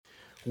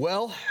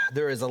Well,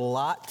 there is a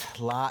lot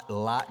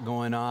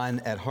going on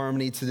at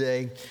Harmony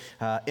today.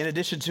 In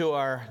addition to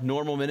our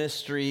normal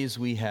ministries,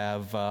 we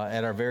have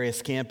at our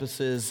various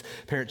campuses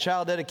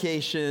parent-child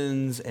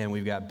dedications, and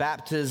we've got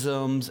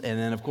baptisms, and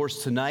then of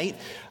course tonight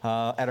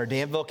at our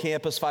Danville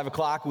campus, 5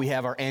 o'clock, we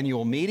have our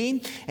annual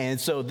meeting. And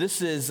so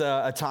this is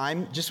a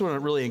time, just want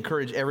to really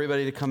encourage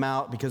everybody to come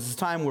out because it's a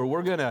time where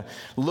we're going to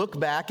look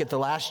back at the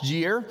last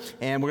year,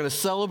 and we're going to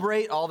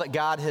celebrate all that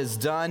God has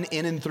done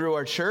in and through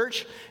our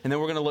church, and then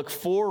we're going to look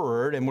forward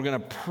and we're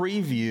going to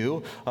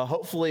preview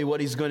hopefully what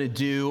he's going to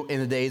do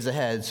in the days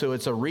ahead. So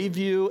it's a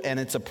review and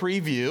it's a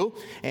preview,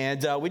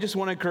 and we just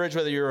want to encourage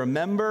whether you're a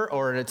member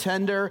or an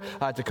attender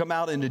to come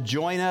out and to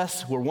join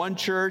us. We're one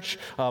church,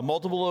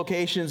 multiple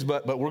locations,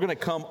 but we're going to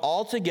come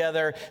all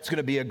together. It's going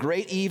to be a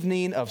great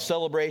evening of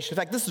celebration. In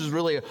fact, this is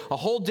really a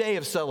whole day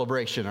of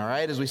celebration, all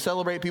right? As we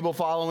celebrate people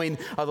following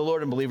the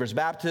Lord in believers'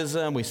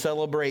 baptism, we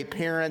celebrate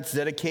parents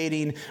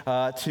dedicating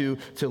to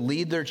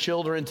lead their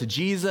children to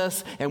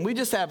Jesus, and we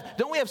just have,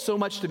 don't we have so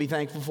much to be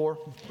thankful for?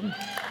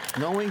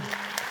 Don't we?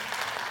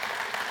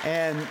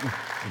 And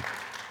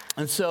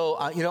so,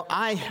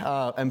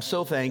 I am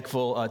so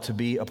thankful to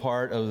be a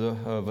part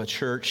of a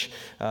church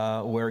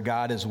where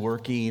God is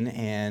working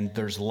and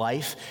there's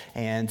life.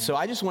 And so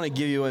I just want to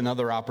give you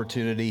another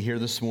opportunity here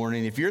this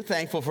morning. If you're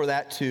thankful for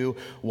that too,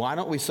 why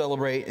don't we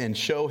celebrate and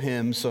show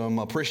him some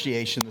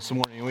appreciation this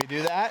morning? Can we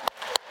do that?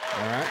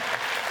 All right.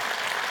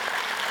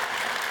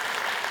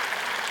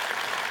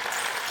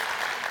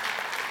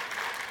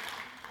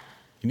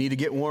 You need to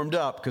get warmed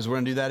up because we're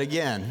going to do that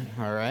again,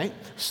 all right?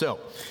 So,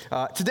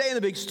 today in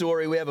the big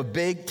story, we have a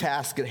big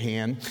task at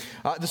hand.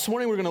 This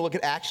morning, we're going to look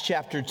at Acts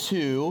chapter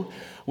 2,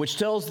 which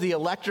tells the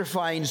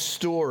electrifying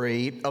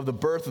story of the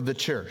birth of the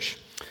church.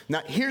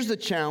 Now, here's the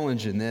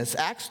challenge in this.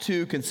 Acts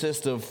 2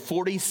 consists of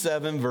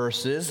 47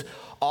 verses,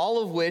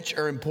 all of which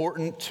are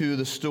important to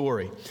the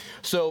story.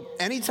 So,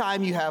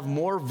 anytime you have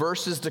more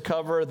verses to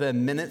cover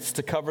than minutes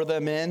to cover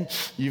them in,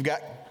 you've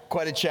got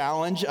quite a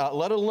challenge,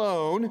 let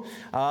alone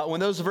when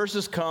those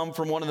verses come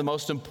from one of the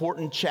most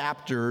important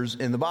chapters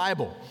in the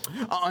Bible.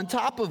 On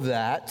top of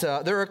that,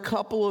 there are a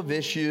couple of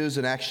issues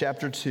in Acts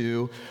chapter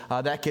 2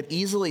 that could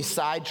easily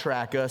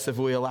sidetrack us if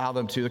we allow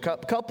them to. A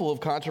couple of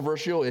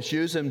controversial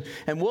issues, and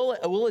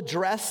we'll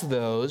address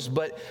those,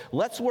 but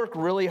let's work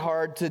really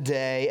hard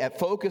today at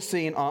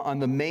focusing on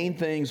the main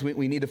things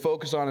we need to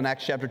focus on in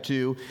Acts chapter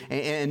 2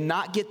 and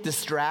not get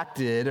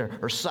distracted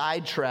or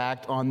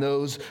sidetracked on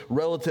those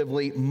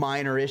relatively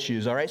minor issues.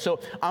 All right,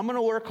 so I'm going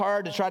to work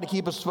hard to try to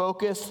keep us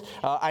focused.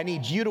 I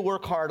need you to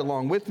work hard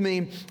along with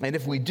me, and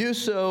if we do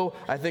so,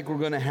 I think we're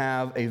going to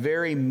have a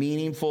very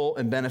meaningful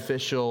and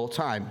beneficial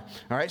time.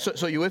 All right,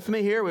 so you with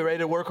me here? We ready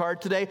to work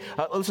hard today?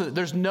 Listen,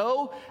 there's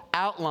no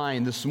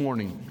outline this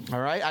morning, all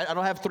right? I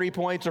don't have 3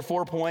 points or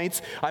 4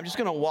 points. I'm just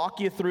going to walk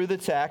you through the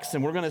text,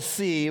 and we're going to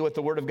see what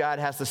the Word of God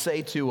has to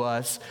say to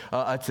us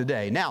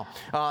today. Now,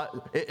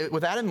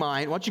 with that in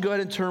mind, why don't you go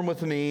ahead and turn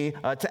with me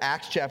to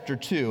Acts chapter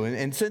 2.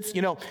 And since,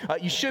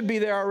 you should be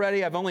there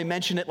already. I've only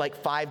mentioned it like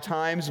 5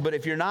 times, but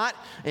if you're not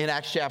in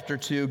Acts chapter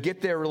 2,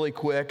 get there really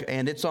quick,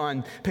 and it's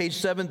on page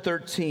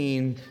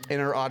 713 in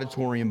our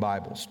auditorium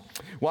Bibles.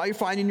 While you're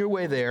finding your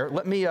way there,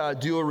 let me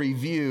do a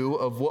review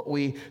of what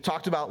we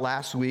talked about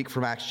last week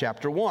from Acts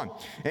chapter 1.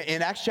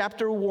 In Acts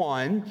chapter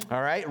 1,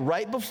 all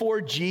right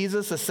before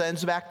Jesus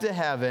ascends back to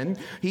heaven,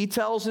 he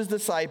tells his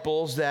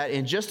disciples that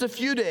in just a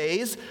few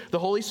days, the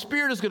Holy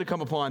Spirit is going to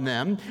come upon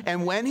them,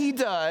 and when he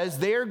does,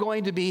 they are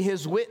going to be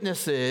his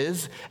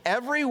witnesses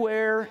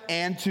everywhere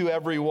and to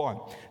everyone.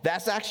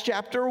 That's Acts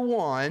chapter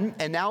 1,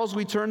 and now as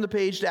we turn the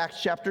page to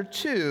Acts chapter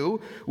 2,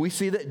 we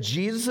see that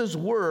Jesus'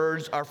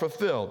 words are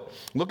fulfilled.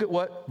 Look at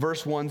what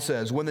verse 1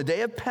 says. When the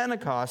day of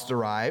Pentecost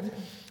arrived,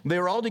 they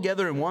were all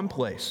together in one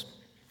place.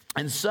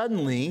 And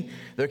suddenly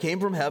there came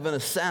from heaven a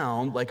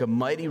sound like a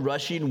mighty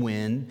rushing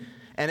wind,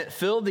 and it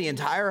filled the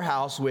entire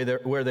house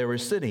where they were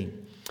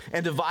sitting.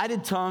 And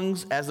divided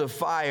tongues as of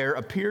fire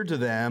appeared to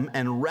them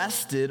and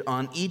rested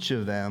on each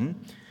of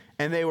them.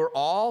 And they were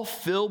all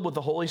filled with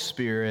the Holy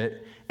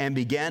Spirit and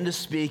began to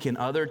speak in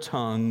other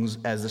tongues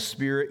as the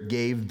Spirit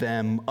gave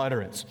them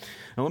utterance.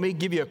 Now, let me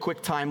give you a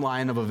quick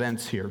timeline of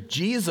events here.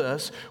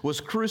 Jesus was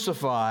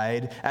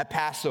crucified at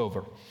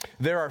Passover.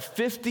 There are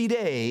 50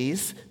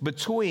 days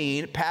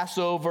between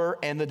Passover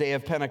and the day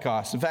of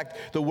Pentecost. In fact,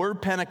 the word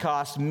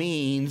Pentecost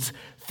means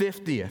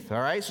 50th,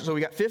 all right? So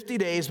we got 50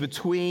 days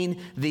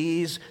between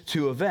these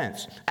two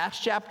events. Acts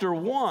chapter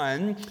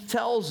 1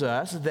 tells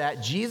us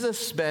that Jesus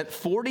spent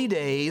 40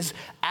 days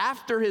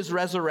after his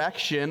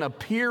resurrection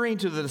appearing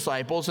to the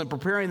disciples and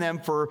preparing them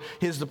for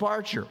his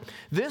departure.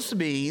 This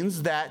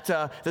means that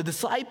the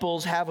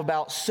disciples have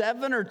about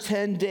 7 or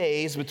 10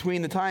 days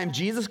between the time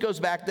Jesus goes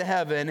back to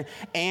heaven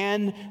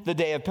and the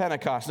day of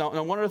Pentecost.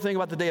 Now one other thing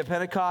about the day of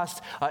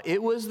Pentecost,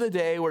 it was the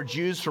day where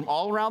Jews from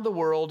all around the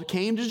world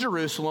came to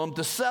Jerusalem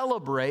to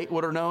celebrate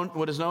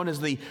what is known as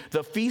the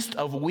Feast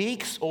of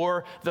Weeks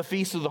or the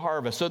Feast of the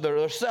Harvest. So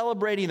they're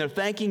celebrating, they're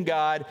thanking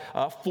God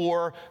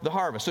for the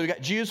harvest. So you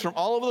got Jews from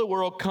all over the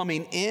world world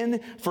coming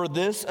in for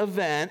this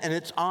event, and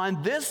it's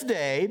on this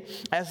day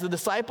as the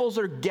disciples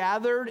are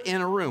gathered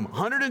in a room,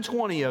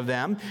 120 of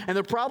them, and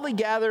they're probably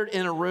gathered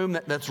in a room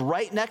that's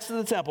right next to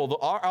the temple.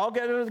 They're all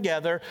gathered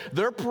together,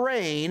 they're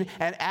praying,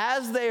 and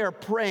as they are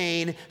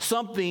praying,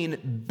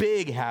 something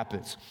big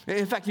happens.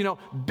 In fact,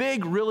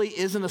 big really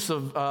isn't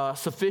a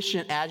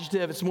sufficient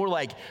adjective. It's more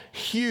like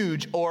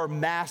huge or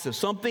massive.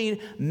 Something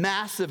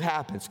massive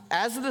happens.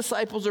 As the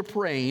disciples are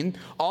praying,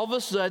 all of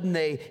a sudden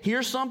they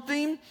hear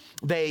something,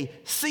 they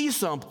see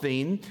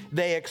something,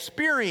 they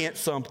experience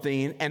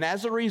something, and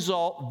as a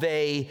result,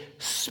 they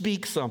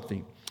speak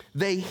something.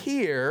 They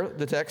hear,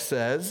 the text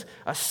says,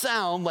 a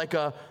sound like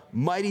a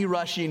mighty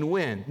rushing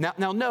wind.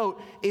 Now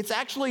note, it's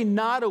actually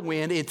not a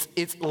wind,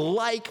 it's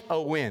like a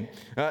wind.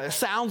 It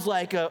sounds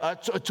like a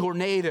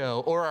tornado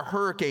or a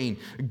hurricane,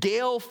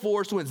 gale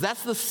force winds.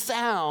 That's the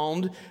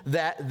sound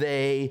that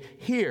they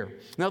hear.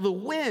 Now the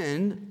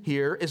wind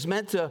here is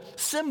meant to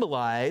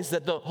symbolize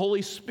that the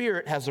Holy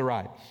Spirit has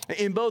arrived.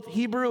 In both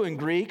Hebrew and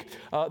Greek,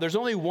 there's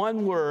only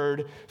one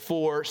word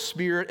for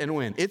spirit and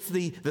wind. It's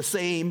the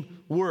same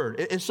word.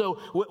 And so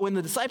when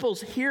the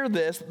disciples hear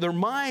this, their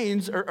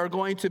minds are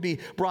going to be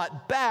brought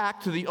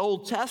back to the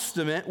Old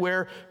Testament,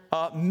 where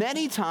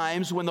many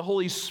times when the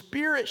Holy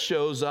Spirit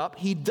shows up,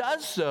 he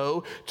does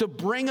so to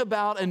bring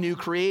about a new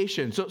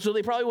creation. So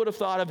they probably would have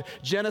thought of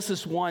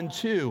Genesis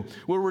 1:2,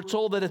 where we're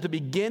told that at the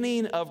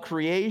beginning of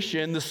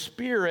creation, the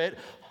Spirit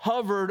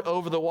hovered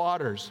over the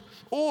waters.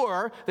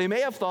 Or they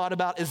may have thought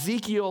about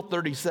Ezekiel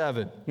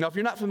 37. Now, if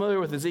you're not familiar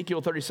with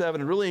Ezekiel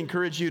 37, I really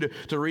encourage you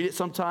to read it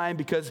sometime,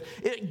 because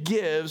it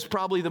gives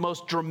probably the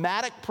most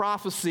dramatic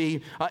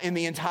prophecy in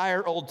the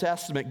entire Old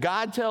Testament.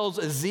 God tells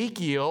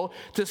Ezekiel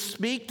to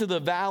speak to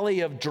the valley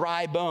of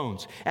dry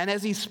bones. And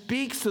as he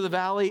speaks to the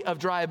valley of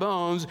dry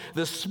bones,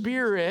 the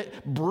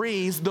Spirit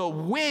breathes, the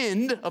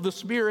wind of the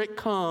Spirit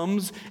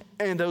comes,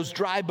 and those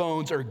dry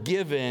bones are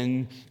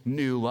given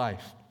new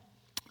life.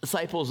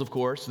 Disciples, of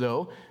course,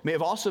 though, may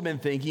have also been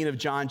thinking of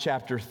John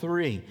chapter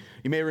 3.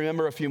 You may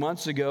remember a few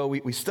months ago,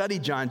 we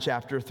studied John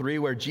chapter 3,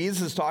 where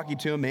Jesus is talking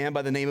to a man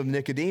by the name of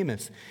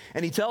Nicodemus.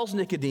 And he tells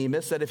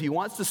Nicodemus that if he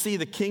wants to see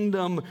the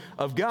kingdom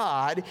of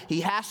God,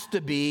 he has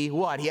to be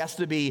what? He has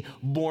to be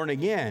born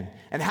again.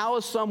 And how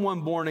is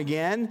someone born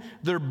again?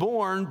 They're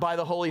born by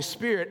the Holy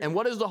Spirit. And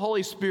what is the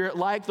Holy Spirit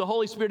like? The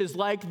Holy Spirit is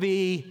like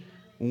the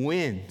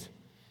wind.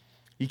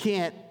 You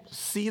can't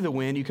see the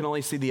wind, you can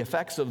only see the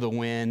effects of the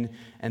wind,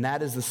 and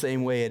that is the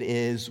same way it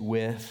is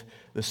with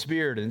the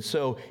Spirit. And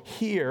so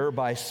here,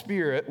 by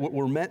Spirit,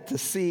 we're meant to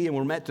see and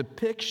we're meant to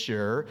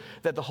picture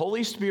that the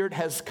Holy Spirit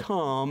has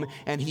come,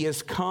 and he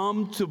has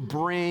come to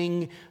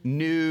bring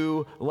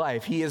new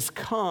life. He has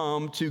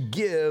come to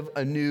give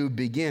a new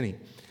beginning.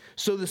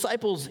 So the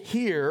disciples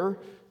hear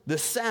the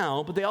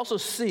sound, but they also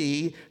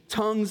see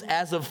tongues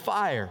as of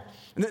fire.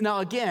 Now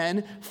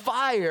again,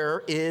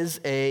 fire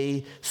is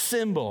a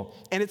symbol,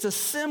 and it's a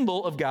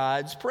symbol of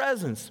God's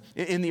presence.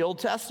 In the Old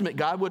Testament,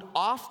 God would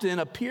often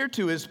appear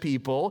to his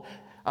people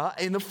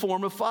in the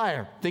form of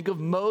fire. Think of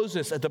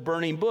Moses at the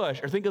burning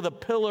bush, or think of the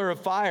pillar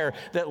of fire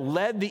that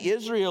led the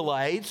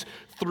Israelites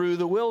through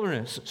the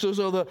wilderness.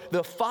 So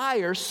the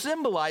fire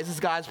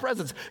symbolizes God's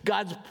presence.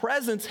 God's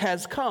presence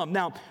has come.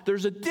 Now,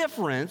 there's a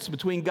difference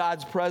between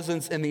God's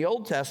presence in the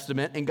Old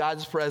Testament and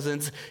God's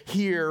presence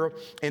here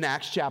in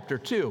Acts chapter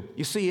 2.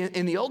 You see,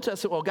 in the Old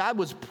Testament, while God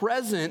was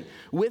present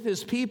with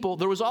his people,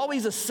 there was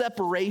always a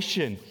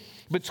separation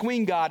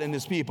between God and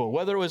his people.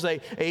 Whether it was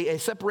a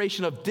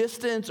separation of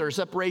distance or a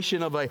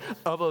separation of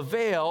a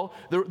veil,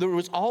 there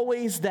was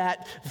always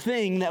that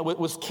thing that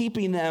was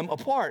keeping them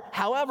apart.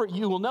 However,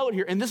 you will note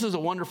here, and this is a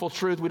wonderful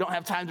truth, we don't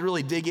have time to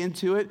really dig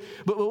into it,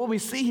 but what we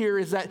see here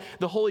is that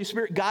the Holy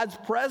Spirit, God's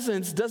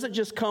presence, doesn't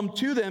just come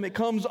to them, it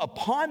comes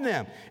upon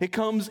them. It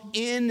comes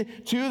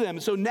into them.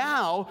 So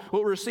now,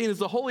 what we're seeing is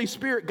the Holy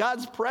Spirit,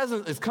 God's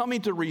presence, is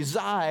coming to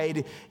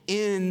reside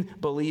in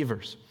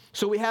believers.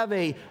 So we have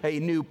a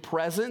new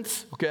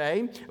presence,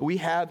 okay? We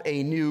have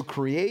a new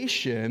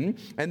creation,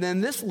 and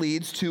then this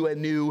leads to a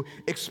new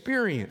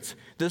experience.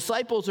 The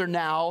disciples are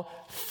now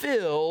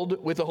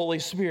filled with the Holy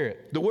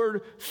Spirit. The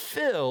word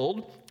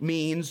filled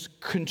means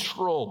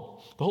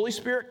control. The Holy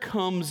Spirit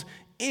comes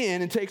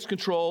in and takes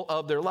control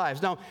of their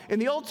lives. Now, in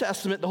the Old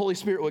Testament, the Holy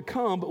Spirit would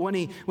come, but when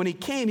he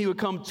came, he would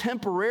come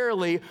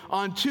temporarily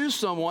onto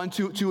someone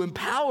to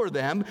empower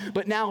them.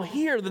 But now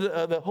here,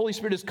 the Holy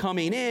Spirit is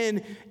coming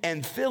in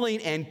and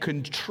filling and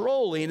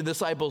controlling the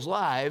disciples'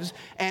 lives.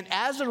 And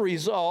as a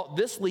result,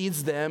 this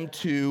leads them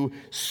to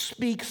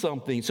speak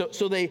something.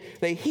 So they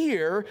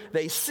hear,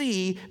 they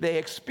see, they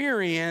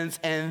experience,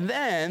 and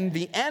then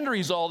the end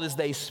result is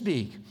they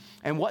speak.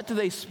 And what do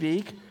they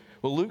speak?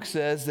 Well, Luke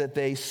says that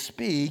they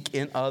speak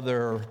in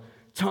other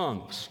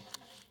tongues.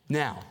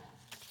 Now,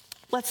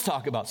 let's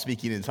talk about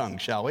speaking in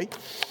tongues, shall we?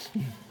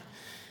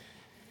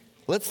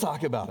 Let's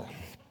talk about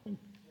it.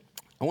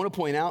 I want to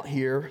point out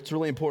here, it's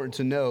really important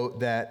to note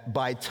that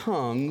by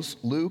tongues,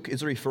 Luke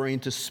is referring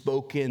to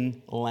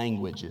spoken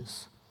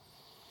languages.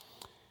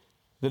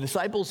 The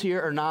disciples here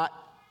are not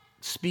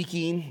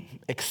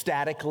speaking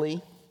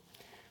ecstatically.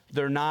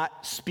 They're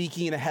not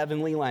speaking a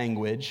heavenly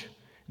language.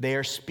 They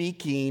are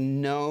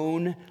speaking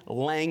known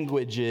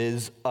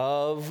languages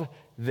of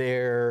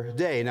their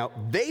day. Now,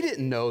 they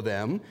didn't know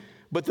them,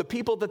 but the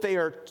people that they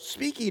are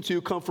speaking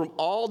to come from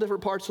all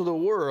different parts of the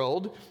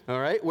world, all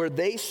right, where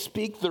they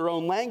speak their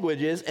own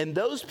languages, and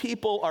those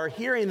people are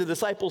hearing the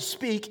disciples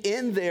speak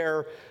in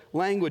their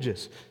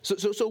languages.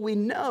 So we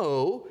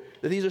know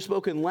that these are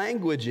spoken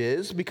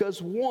languages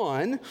because,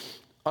 one,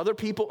 other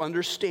people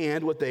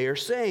understand what they are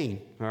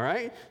saying, all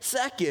right?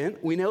 Second,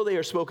 we know they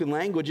are spoken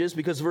languages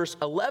because verse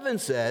 11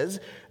 says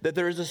that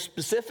there is a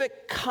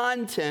specific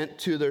content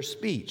to their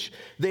speech.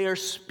 They are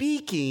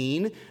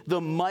speaking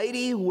the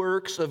mighty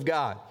works of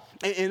God.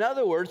 In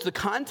other words, the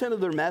content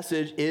of their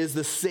message is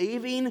the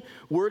saving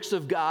works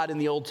of God in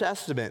the Old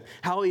Testament,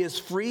 how he has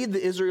freed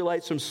the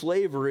Israelites from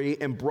slavery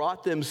and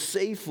brought them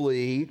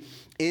safely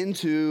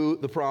into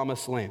the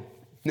promised land.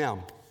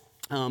 Now,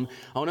 I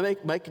want to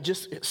make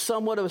just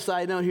somewhat of a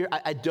side note here.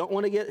 I don't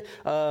want to get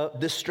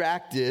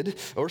distracted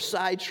or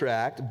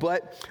sidetracked,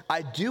 but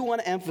I do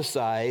want to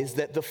emphasize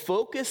that the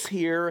focus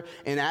here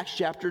in Acts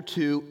chapter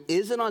 2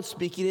 isn't on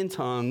speaking in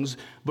tongues,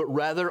 but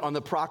rather on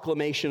the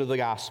proclamation of the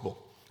gospel.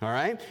 All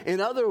right? In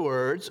other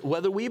words,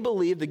 whether we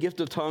believe the gift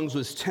of tongues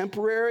was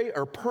temporary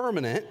or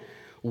permanent,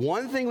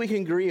 one thing we can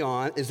agree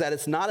on is that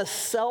it's not a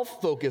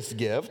self-focused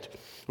gift.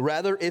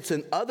 Rather, it's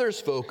an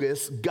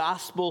others-focused,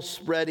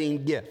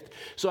 gospel-spreading gift.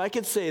 So I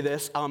could say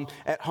this,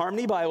 at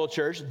Harmony Bible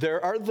Church,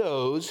 there are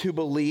those who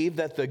believe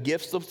that the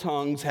gifts of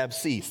tongues have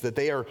ceased, that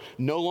they are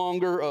no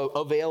longer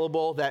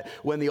available, that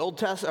when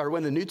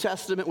when the New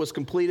Testament was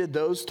completed,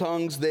 those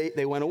tongues,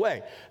 they went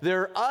away.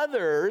 There are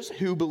others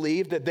who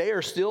believe that they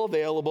are still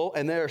available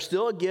and they are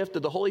still a gift that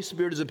the Holy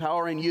Spirit is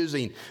empowering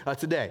using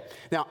today.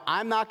 Now,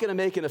 I'm not going to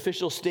make an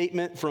official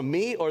statement from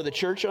me or the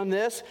church on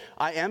this.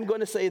 I am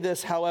going to say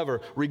this,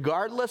 however,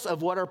 regardless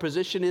of what our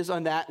position is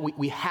on that,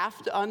 we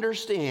have to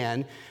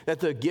understand that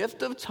the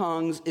gift of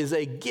tongues is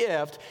a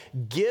gift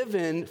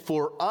given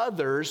for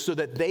others so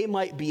that they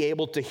might be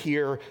able to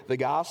hear the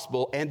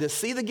gospel. And to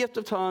see the gift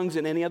of tongues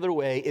in any other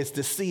way is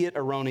to see it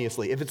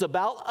erroneously. If it's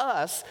about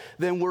us,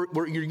 then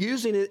you're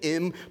using it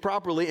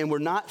improperly and we're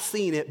not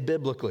seeing it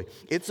biblically.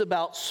 It's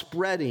about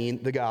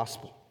spreading the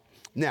gospel.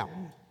 Now,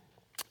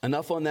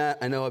 enough on that.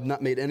 I know I've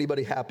not made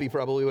anybody happy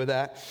probably with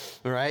that.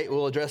 All right,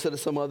 we'll address it at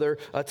some other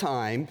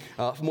time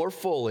more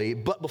fully.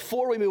 But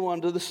before we move on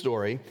to the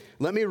story,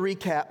 let me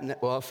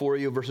recap for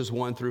you verses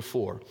 1 through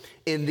 4.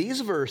 In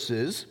these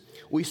verses,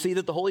 we see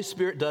that the Holy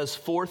Spirit does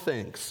four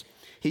things.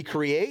 He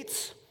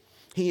creates,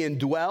 he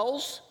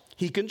indwells,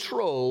 he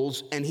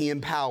controls, and he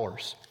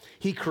empowers.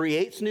 He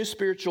creates new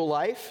spiritual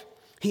life.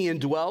 He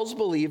indwells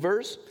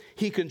believers.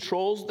 He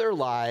controls their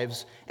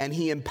lives, and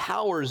he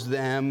empowers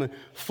them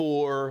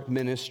for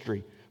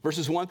ministry.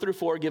 Verses 1 through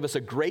 4 give us a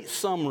great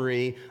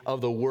summary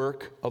of the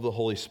work of the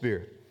Holy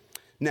Spirit.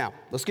 Now,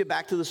 let's get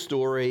back to the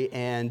story,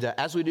 and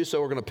as we do so,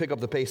 we're going to pick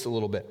up the pace a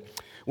little bit.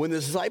 When the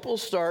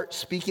disciples start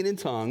speaking in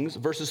tongues,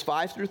 verses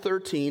 5 through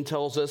 13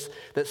 tells us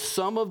that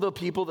some of the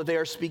people that they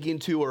are speaking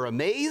to are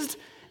amazed,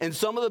 and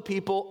some of the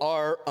people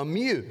are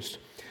amused.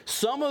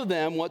 Some of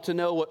them want to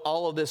know what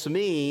all of this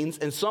means,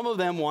 and some of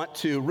them want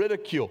to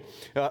ridicule.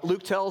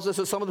 Luke tells us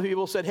that some of the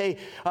people said, hey,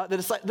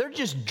 they're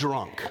just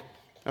drunk,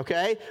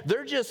 okay?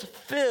 They're just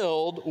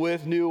filled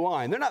with new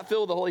wine. They're not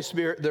filled with the Holy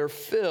Spirit. They're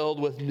filled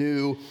with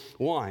new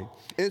wine.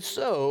 And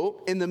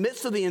so, in the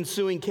midst of the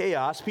ensuing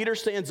chaos, Peter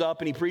stands up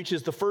and he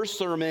preaches the first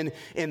sermon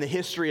in the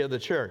history of the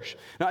church.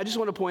 Now, I just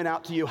want to point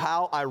out to you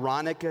how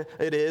ironic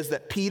it is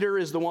that Peter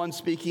is the one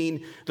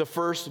speaking the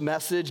first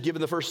message,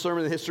 given the first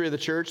sermon in the history of the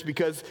church,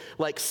 because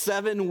like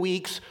 7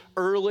 weeks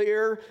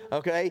earlier,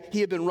 okay, he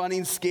had been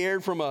running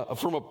scared from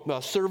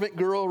a servant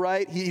girl,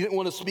 right? He didn't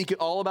want to speak at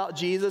all about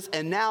Jesus,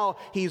 and now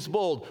he's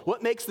bold.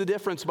 What makes the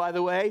difference, by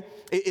the way?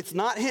 It's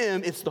not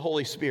him, it's the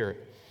Holy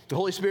Spirit. The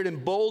Holy Spirit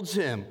emboldens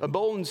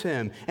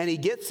him, and he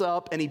gets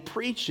up and he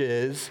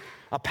preaches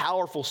a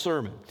powerful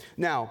sermon.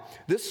 Now,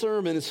 this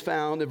sermon is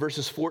found in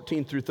verses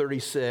 14 through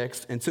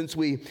 36, and since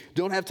we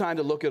don't have time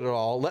to look at it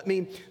all, let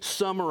me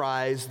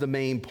summarize the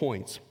main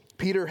points.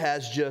 Peter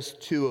has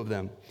just two of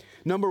them.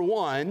 Number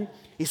one,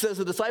 he says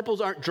the disciples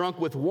aren't drunk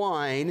with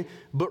wine,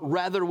 but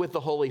rather with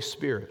the Holy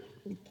Spirit.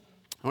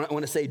 I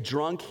want to say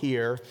drunk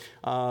here.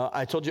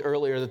 I told you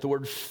earlier that the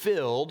word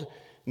filled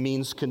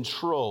means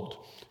controlled.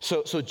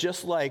 So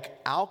just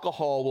like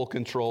alcohol will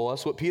control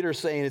us, what Peter's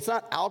saying, it's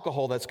not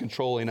alcohol that's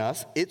controlling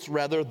us, it's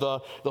rather the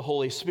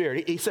Holy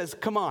Spirit. He says,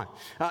 come on,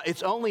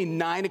 it's only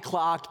 9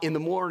 o'clock in the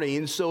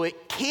morning, so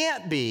it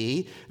can't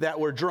be that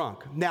we're drunk.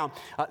 Now,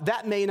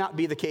 that may not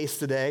be the case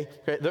today.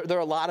 Okay? There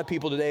are a lot of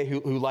people today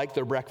who like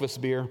their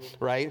breakfast beer,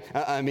 right?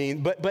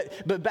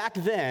 But back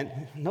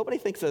then, nobody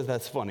thinks that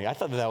that's funny. I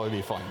thought that would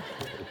be funny.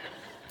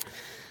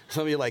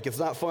 Some of you are like, it's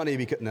not funny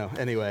because, no,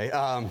 anyway.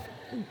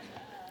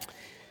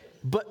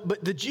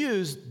 But the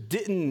Jews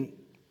didn't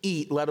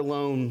eat, let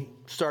alone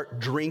start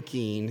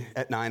drinking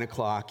at 9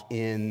 o'clock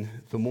in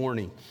the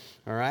morning.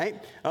 All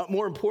right?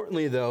 More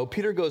importantly, though,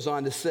 Peter goes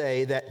on to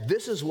say that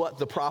this is what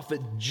the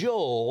prophet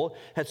Joel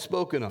had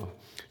spoken of.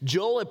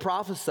 Joel had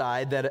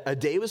prophesied that a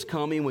day was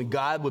coming when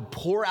God would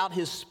pour out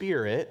his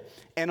Spirit,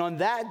 and on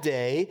that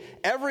day,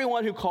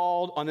 everyone who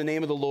called on the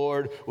name of the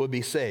Lord would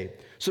be saved.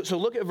 So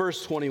look at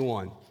verse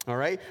 21, all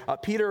right?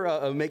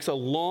 Peter makes a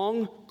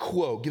long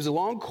quote, gives a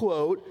long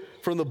quote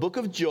from the book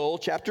of Joel,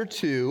 chapter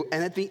 2,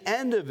 and at the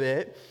end of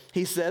it,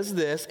 he says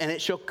this, "And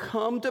it shall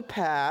come to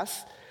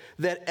pass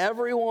that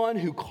everyone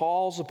who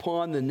calls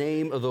upon the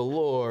name of the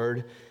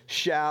Lord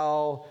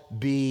shall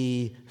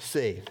be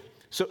saved."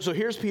 So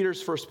here's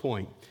Peter's first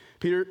point.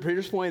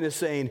 Peter's point is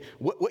saying,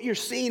 what you're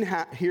seeing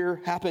here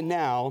happen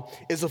now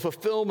is a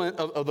fulfillment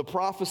of the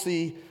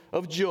prophecy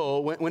of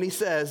Joel when he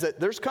says that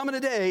there's coming a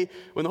day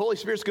when the Holy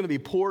Spirit's going to be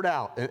poured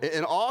out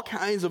and all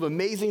kinds of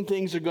amazing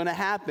things are going to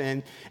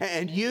happen.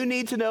 And you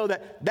need to know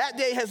that that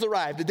day has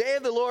arrived. The day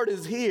of the Lord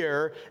is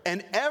here,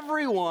 and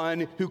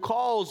everyone who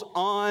calls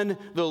on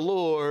the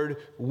Lord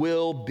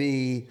will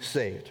be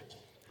saved.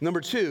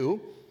 Number two,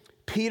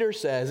 Peter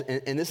says,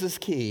 and this is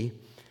key,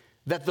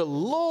 that the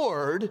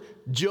Lord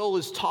Joel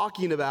is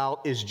talking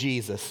about is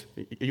Jesus.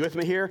 Are you with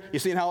me here? You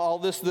seeing how all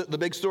this, the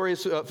big story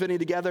is fitting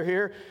together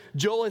here?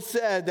 Joel has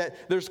said that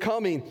there's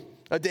coming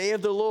a day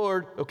of the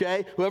Lord,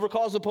 okay? Whoever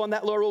calls upon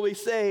that Lord will be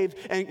saved.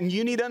 And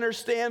you need to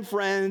understand,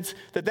 friends,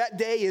 that that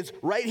day is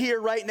right here,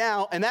 right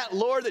now. And that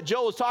Lord that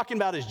Joel is talking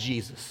about is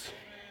Jesus.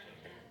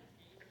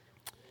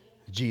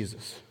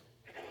 Jesus.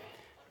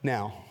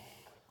 Now,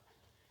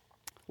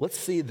 let's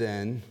see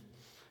then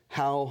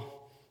how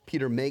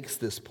Peter makes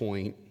this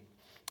point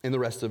in the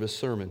rest of his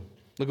sermon.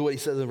 Look at what he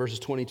says in verses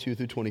 22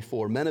 through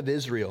 24. "Men of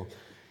Israel,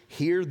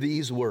 hear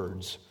these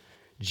words.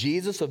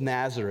 Jesus of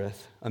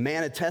Nazareth, a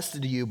man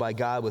attested to you by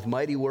God with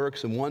mighty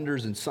works and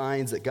wonders and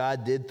signs that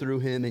God did through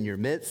him in your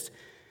midst,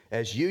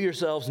 as you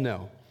yourselves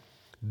know.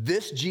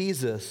 This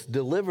Jesus,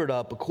 delivered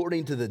up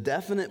according to the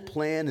definite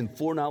plan and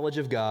foreknowledge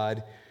of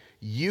God,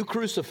 you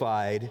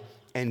crucified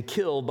and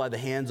killed by the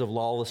hands of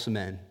lawless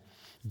men.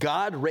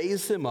 God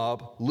raised him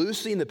up,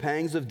 loosing the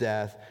pangs of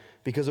death,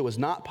 because it was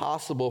not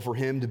possible for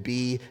him to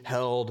be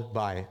held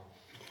by it."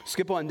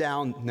 Skip on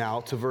down now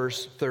to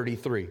verse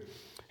 33.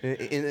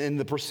 In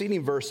the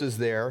preceding verses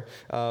there,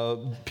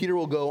 Peter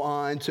will go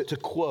on to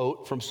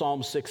quote from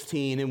Psalm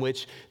 16, in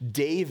which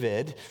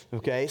David,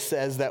 okay,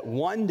 says that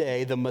one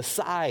day the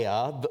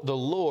Messiah, the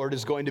Lord,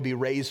 is going to be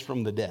raised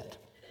from the dead.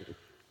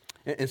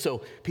 And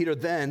so Peter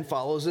then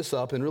follows this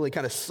up and really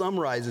kind of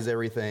summarizes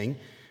everything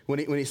when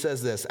he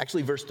says this.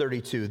 Actually, verse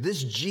 32,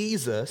 "This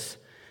Jesus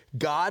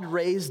God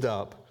raised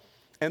up,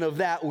 and of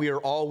that we are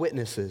all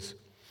witnesses.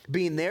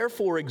 Being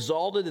therefore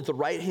exalted at the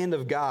right hand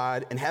of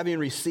God, and having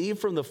received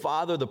from the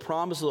Father the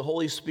promise of the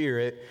Holy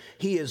Spirit,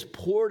 he has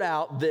poured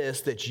out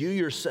this that you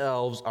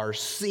yourselves are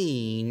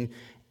seeing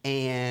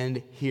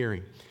and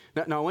hearing."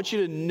 Now, I want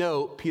you to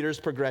note Peter's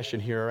progression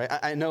here. Right?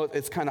 I know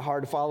it's kind of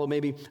hard to follow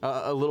maybe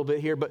a little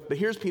bit here, but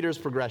here's Peter's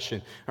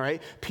progression. All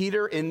right,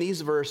 Peter in these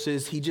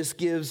verses, he just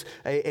gives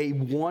a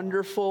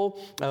wonderful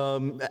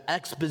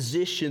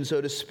exposition,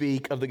 so to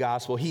speak, of the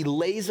gospel. He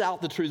lays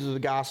out the truths of the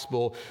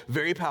gospel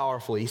very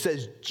powerfully. He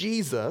says,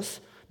 Jesus,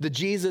 the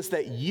Jesus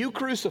that you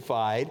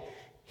crucified,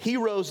 he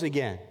rose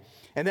again.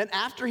 And then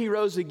after he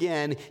rose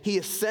again, he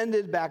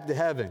ascended back to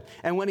heaven.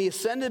 And when he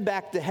ascended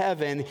back to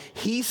heaven,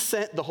 he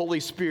sent the Holy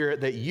Spirit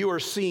that you are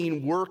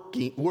seeing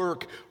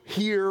work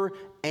here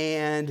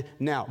and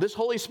now. This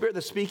Holy Spirit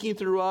that's speaking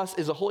through us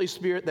is a Holy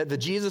Spirit that the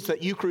Jesus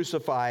that you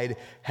crucified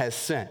has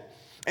sent.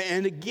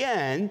 And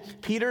again,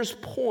 Peter's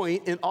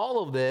point in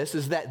all of this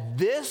is that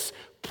this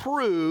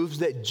proves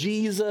that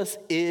Jesus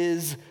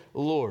is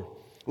Lord.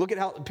 Look at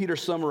how Peter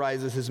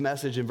summarizes his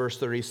message in verse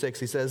 36.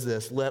 He says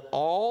this, "Let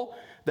all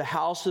the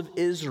house of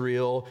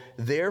Israel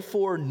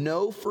therefore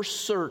know for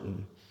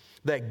certain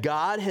that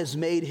God has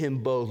made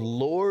him both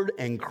Lord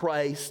and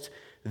Christ,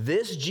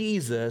 this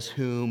Jesus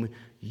whom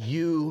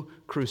you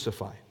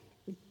crucified."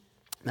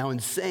 Now, in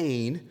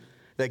saying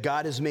that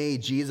God has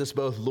made Jesus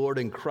both Lord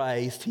and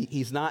Christ,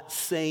 he's not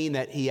saying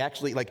that he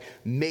actually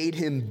made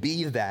him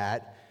be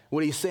that.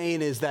 What he's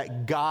saying is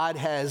that God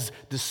has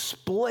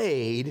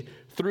displayed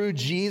through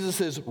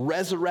Jesus'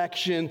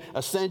 resurrection,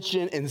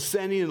 ascension, and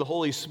sending of the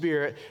Holy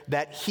Spirit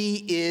that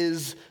he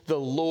is the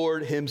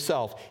Lord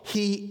himself.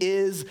 He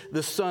is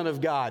the Son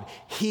of God.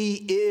 He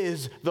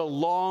is the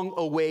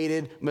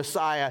long-awaited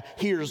Messiah.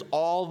 Here's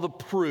all the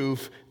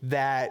proof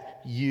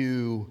that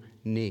you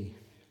need.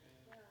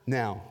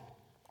 Now,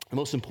 the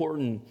most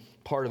important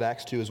part of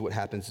Acts 2 is what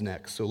happens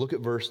next. So look at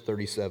verse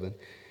 37.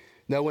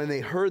 "Now when they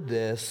heard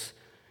this,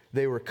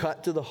 they were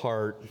cut to the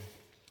heart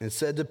and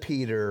said to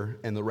Peter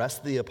and the rest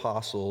of the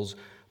apostles,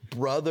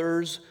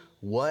 'Brothers,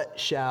 what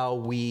shall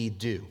we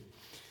do?'"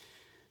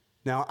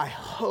 Now, I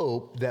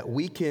hope that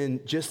we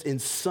can just in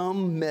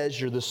some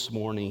measure this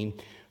morning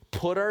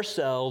put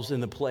ourselves in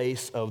the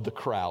place of the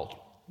crowd.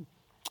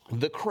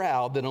 The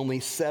crowd that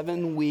only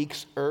 7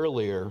 weeks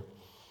earlier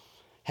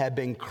had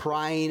been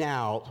crying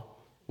out,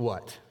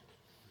 what?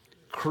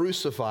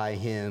 "Crucify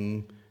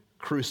him,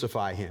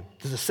 crucify him.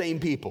 It's the same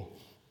people.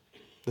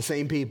 The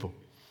same people.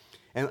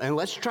 And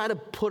let's try to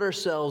put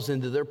ourselves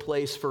into their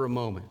place for a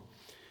moment.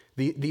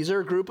 These are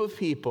a group of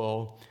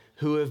people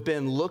who have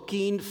been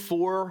looking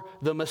for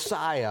the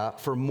Messiah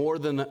for more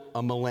than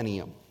a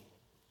millennium.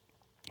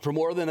 For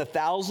more than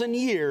 1,000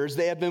 years,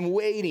 they have been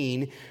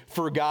waiting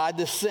for God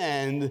to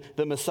send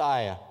the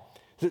Messiah.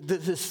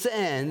 To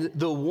send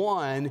the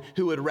one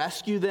who would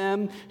rescue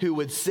them, who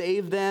would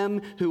save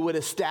them, who would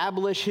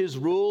establish his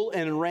rule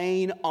and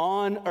reign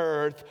on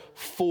earth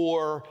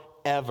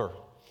forever.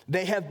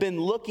 They have been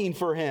looking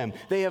for him.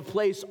 They have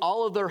placed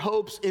all of their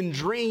hopes and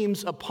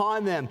dreams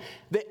upon them.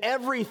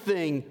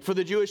 Everything for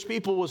the Jewish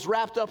people was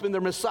wrapped up in their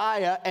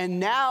Messiah, and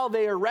now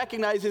they are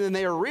recognizing and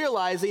they are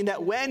realizing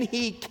that when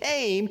he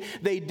came,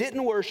 they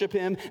didn't worship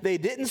him, they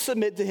didn't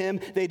submit to him,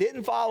 they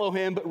didn't follow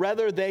him, but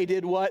rather they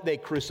did what? They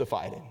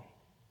crucified him.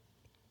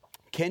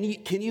 Can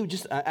you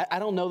just, I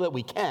don't know that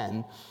we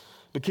can,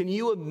 but can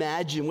you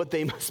imagine what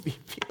they must be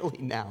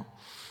feeling now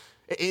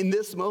in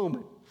this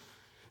moment?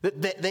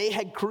 That they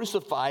had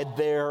crucified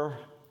their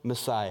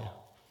Messiah.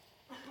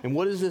 And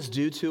what does this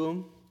do to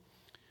them?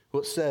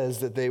 Well, it says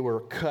that they were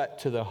cut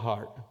to the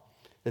heart,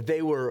 that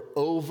they were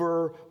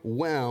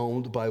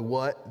overwhelmed by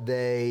what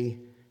they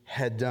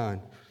had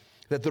done,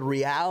 that the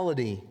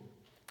reality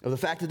of the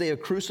fact that they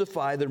have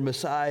crucified their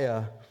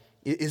Messiah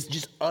is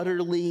just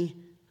utterly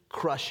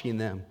crushing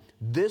them.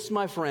 This,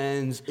 my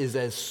friends, is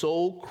as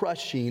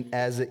soul-crushing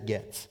as it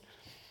gets.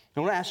 I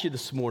want to ask you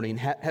this morning,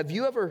 have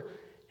you ever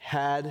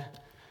had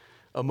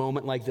a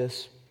moment like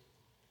this?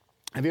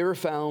 Have you ever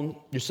found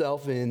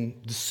yourself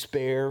in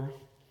despair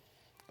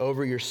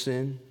over your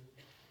sin?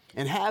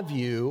 And have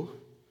you,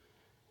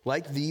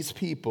 like these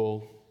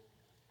people,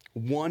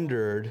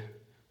 wondered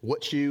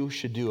what you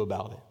should do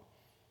about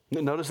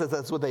it? Notice that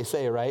that's what they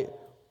say, right?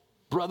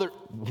 Brother,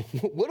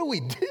 what do we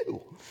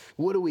do?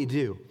 What do we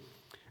do?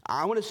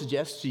 I want to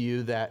suggest to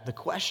you that the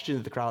question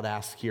that the crowd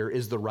asks here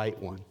is the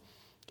right one.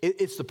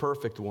 It's the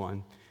perfect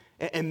one.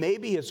 And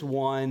maybe it's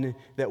one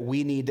that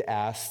we need to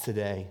ask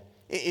today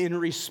in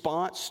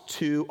response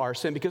to our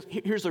sin. Because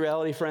here's the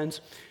reality,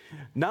 friends.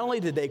 Not only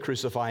did they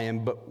crucify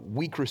him, but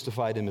we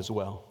crucified him as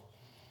well.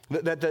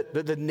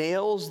 The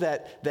nails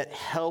that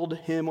held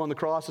him on the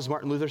cross, as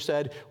Martin Luther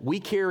said, we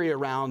carry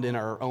around in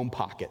our own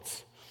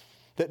pockets.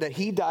 That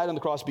he died on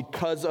the cross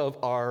because of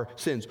our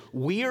sins.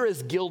 We are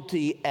as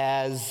guilty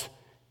as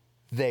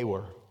they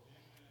were.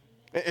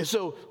 And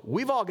so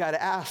we've all got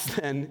to ask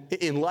then,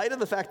 in light of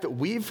the fact that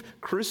we've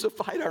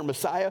crucified our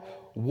Messiah,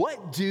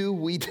 what do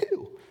we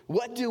do?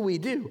 What do we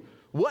do?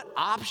 What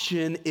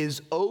option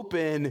is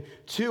open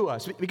to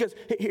us? Because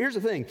here's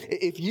the thing.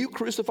 If you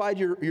crucified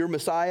your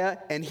Messiah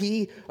and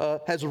he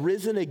has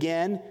risen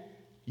again,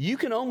 you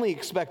can only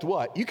expect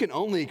what? You can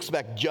only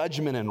expect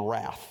judgment and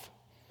wrath.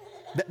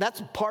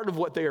 That's part of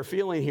what they are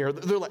feeling here.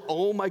 They're like,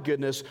 oh my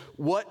goodness,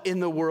 what in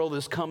the world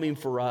is coming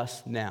for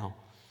us now?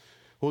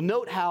 Well,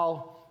 note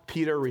how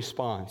Peter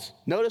responds.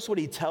 Notice what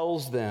he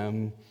tells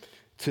them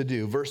to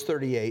do. Verse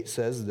 38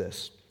 says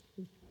this,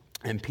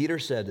 and Peter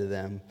said to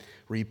them,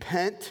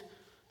 repent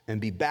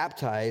and be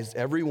baptized,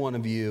 every one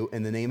of you,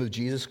 in the name of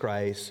Jesus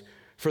Christ,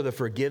 for the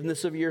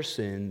forgiveness of your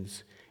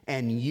sins,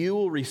 and you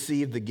will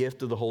receive the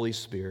gift of the Holy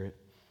Spirit.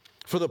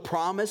 For the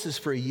promise is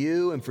for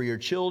you and for your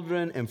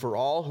children and for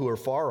all who are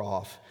far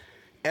off,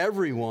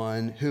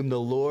 everyone whom the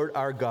Lord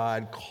our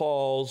God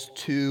calls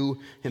to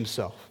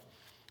himself.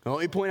 Now,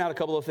 let me point out a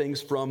couple of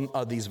things from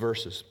these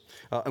verses,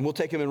 and we'll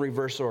take them in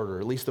reverse order,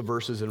 at least the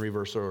verses in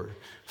reverse order.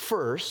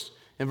 First,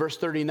 in verse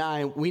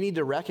 39, we need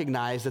to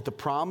recognize that the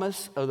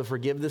promise of the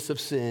forgiveness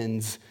of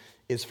sins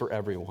is for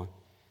everyone.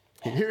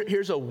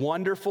 Here's a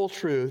wonderful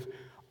truth.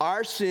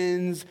 Our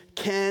sins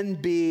can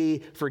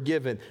be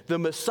forgiven. The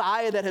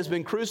Messiah that has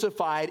been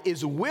crucified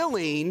is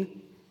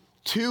willing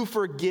to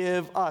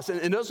forgive us.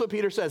 And notice what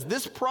Peter says.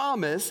 This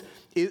promise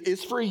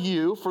is for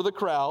you, for the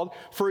crowd,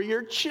 for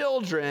your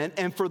children,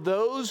 and for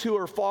those who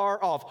are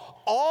far off.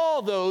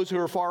 All those who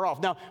are far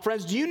off. Now,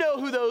 friends, do you know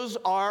who those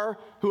are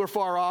who are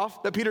far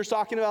off that Peter's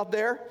talking about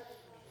there?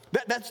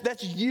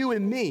 That's you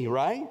and me,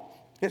 right?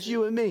 That's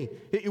you and me.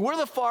 We're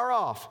the far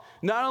off,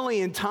 not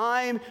only in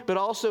time, but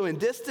also in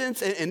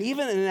distance and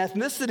even in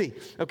ethnicity,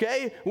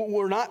 okay?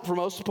 We're not, for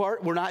most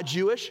part, we're not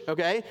Jewish,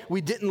 okay? We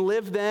didn't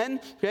live then,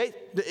 okay?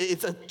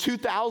 It's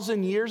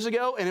 2,000 years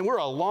ago, and we're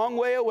a long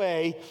way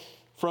away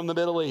from the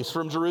Middle East,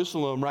 from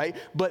Jerusalem, right?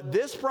 But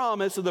this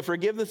promise of the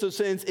forgiveness of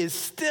sins is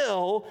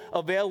still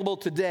available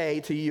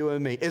today to you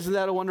and me. Isn't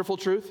that a wonderful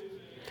truth?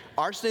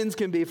 Our sins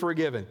can be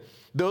forgiven.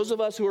 Those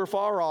of us who are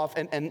far off,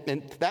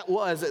 and that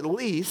was at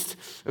least,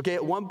 okay,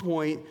 at one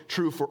point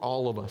true for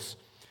all of us.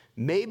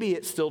 Maybe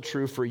it's still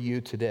true for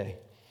you today.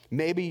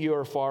 Maybe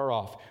you're far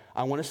off.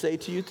 I want to say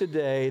to you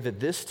today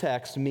that this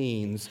text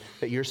means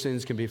that your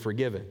sins can be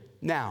forgiven.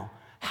 Now,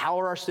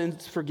 how are our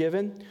sins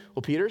forgiven?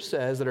 Well, Peter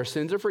says that our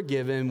sins are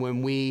forgiven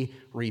when we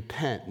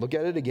repent. Look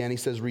at it again. He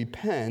says,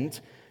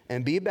 repent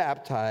and be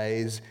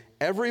baptized,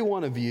 every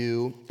one of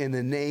you, in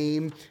the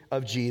name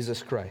of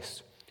Jesus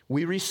Christ.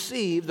 We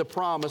receive the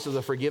promise of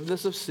the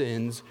forgiveness of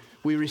sins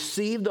We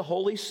receive the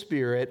Holy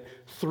Spirit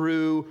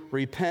through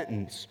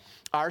repentance.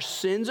 Our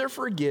sins are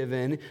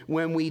forgiven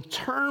when we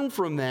turn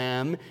from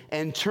them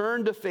and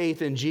turn to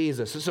faith in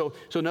Jesus. So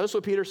notice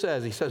what Peter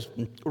says. He says,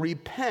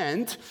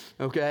 repent,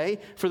 okay,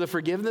 for the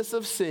forgiveness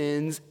of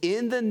sins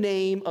in the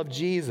name of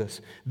Jesus.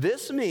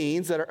 This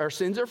means that our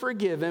sins are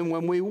forgiven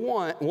when we,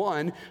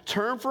 one,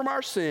 turn from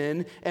our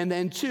sin, and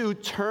then two,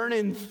 turn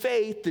in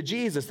faith to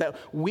Jesus. That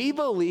we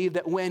believe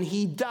that when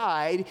he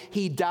died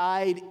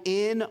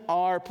in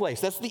our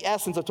place. That's the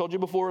essence, I told you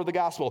before, of the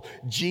gospel.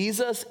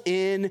 Jesus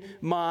in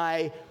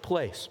my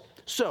place.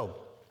 So,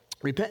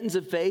 repentance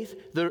and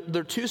faith,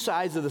 they're two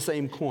sides of the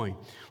same coin.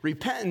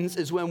 Repentance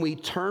is when we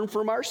turn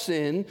from our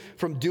sin,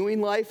 from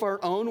doing life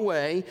our own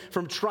way,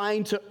 from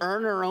trying to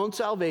earn our own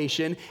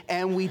salvation,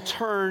 and we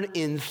turn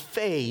in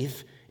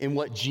faith in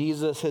what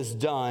Jesus has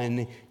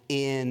done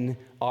in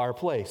our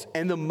place.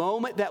 And the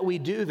moment that we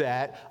do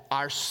that,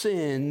 our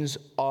sins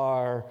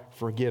are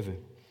forgiven.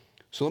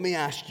 So let me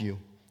ask you,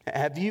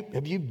 have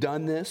you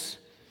done this?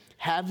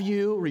 Have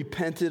you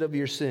repented of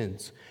your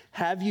sins?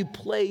 Have you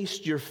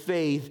placed your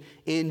faith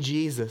in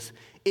Jesus?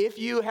 If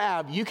you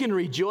have, you can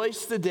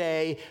rejoice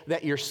today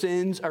that your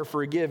sins are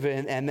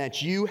forgiven and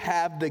that you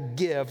have the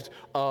gift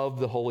of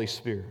the Holy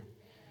Spirit.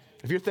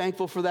 If you're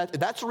thankful for that, if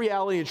that's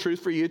reality and truth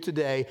for you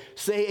today,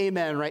 say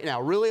amen right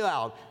now, really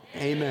loud.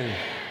 Amen.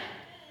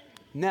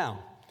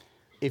 Now,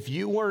 if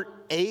you weren't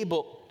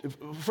able,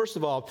 first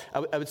of all,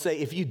 I would say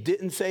if you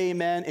didn't say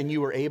amen and you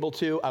were able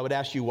to, I would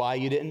ask you why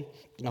you didn't,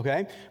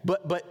 okay?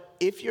 But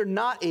if you're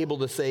not able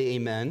to say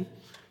amen,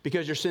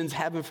 because your sins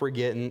haven't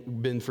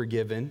been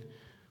forgiven,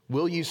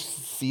 will you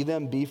see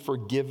them be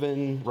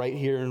forgiven right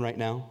here and right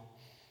now?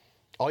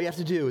 All you have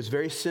to do is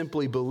very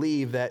simply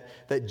believe that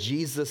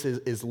Jesus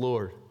is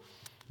Lord,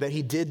 that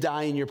he did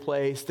die in your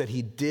place, that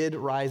he did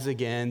rise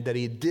again, that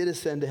he did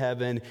ascend to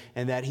heaven,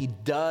 and that he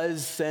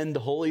does send the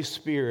Holy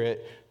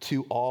Spirit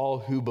to all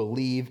who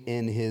believe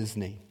in his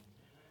name.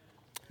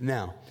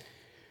 Now,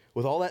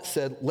 with all that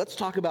said, let's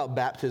talk about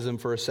baptism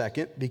for a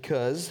second,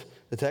 because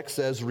the text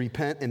says,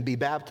 repent and be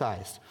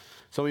baptized.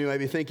 Some of you might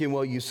be thinking,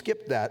 well, you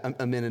skipped that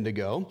a minute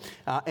ago.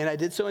 And I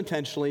did so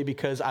intentionally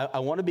because I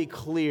want to be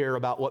clear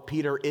about what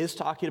Peter is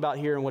talking about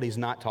here and what he's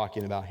not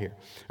talking about here.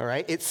 All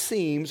right? It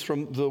seems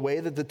from the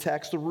way that the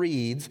text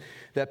reads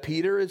that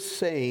Peter is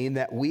saying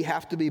that we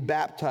have to be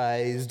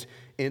baptized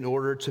in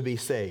order to be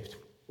saved.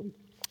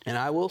 And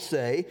I will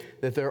say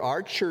that there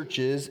are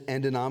churches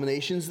and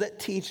denominations that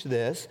teach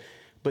this,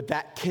 but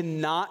that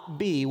cannot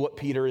be what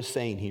Peter is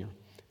saying here.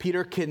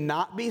 Peter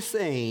cannot be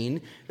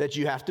saying that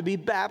you have to be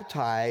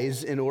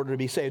baptized in order to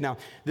be saved. Now,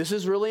 this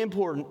is really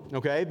important,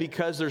 okay,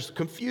 because there's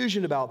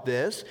confusion about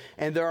this,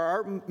 and there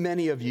are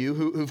many of you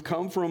who've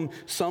come from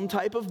some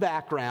type of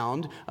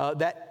background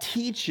that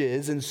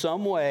teaches in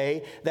some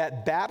way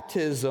that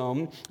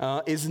baptism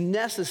is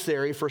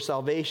necessary for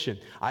salvation.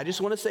 I just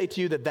want to say to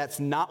you that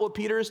that's not what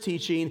Peter is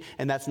teaching,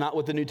 and that's not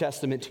what the New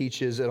Testament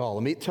teaches at all.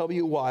 Let me tell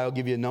you why. I'll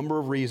give you a number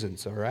of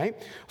reasons, all right?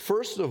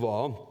 First of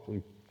all,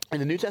 in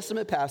the New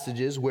Testament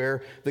passages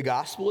where the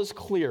gospel is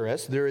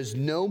clearest, there is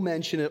no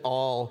mention at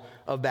all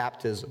of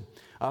baptism.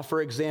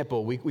 For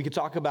example, we could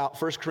talk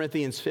about 1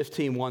 Corinthians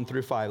 15, 1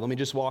 through 5. Let me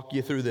just walk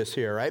you through this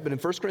here, right? But in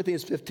 1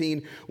 Corinthians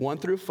 15, 1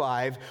 through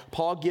 5,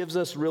 Paul gives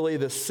us really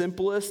the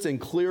simplest and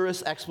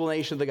clearest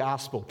explanation of the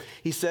gospel.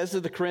 He says to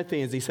the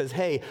Corinthians, he says,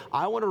 hey,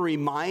 I want to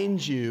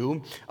remind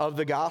you of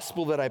the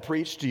gospel that I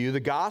preached to you, the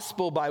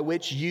gospel by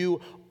which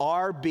you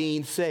are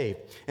being saved.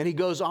 And he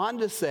goes on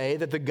to say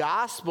that the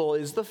gospel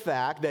is the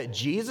fact that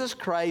Jesus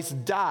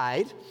Christ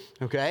died,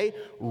 okay,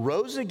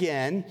 rose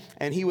again,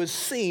 and he was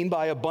seen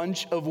by a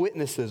bunch of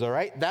witnesses, all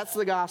right? That's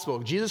the gospel.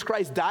 Jesus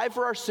Christ died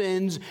for our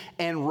sins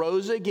and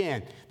rose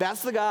again.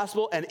 That's the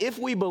gospel, and if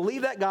we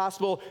believe that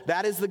gospel,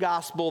 that is the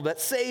gospel that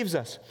saves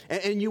us.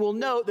 And you will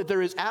note that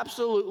there is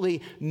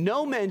absolutely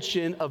no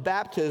mention of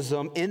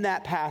baptism in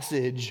that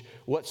passage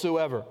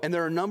whatsoever. And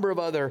there are a number of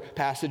other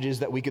passages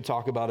that we could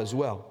talk about as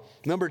well.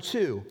 Number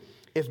two,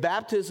 if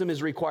baptism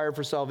is required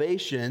for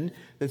salvation,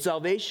 then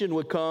salvation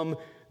would come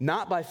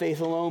not by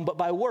faith alone, but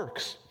by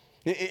works.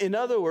 In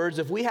other words,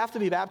 if we have to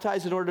be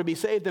baptized in order to be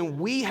saved, then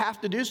we have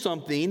to do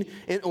something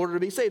in order to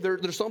be saved.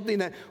 There's something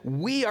that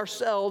we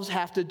ourselves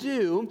have to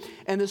do,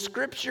 and the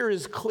scripture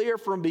is clear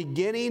from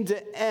beginning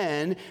to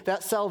end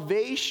that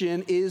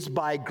salvation is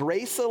by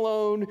grace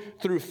alone,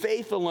 through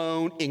faith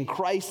alone, in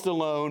Christ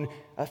alone,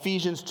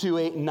 Ephesians 2,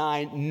 8, and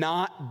 9,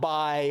 not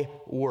by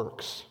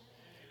works.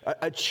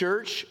 A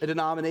church, a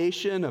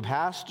denomination, a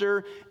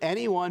pastor,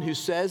 anyone who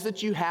says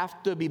that you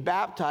have to be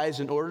baptized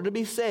in order to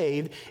be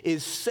saved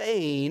is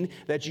saying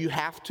that you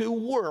have to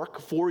work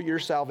for your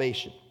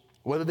salvation.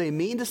 Whether they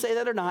mean to say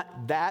that or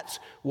not, that's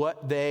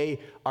what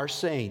they are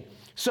saying.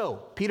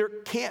 So, Peter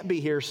can't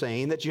be here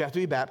saying that you have to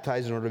be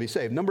baptized in order to be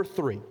saved. Number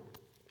three,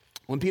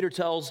 when Peter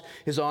tells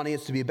his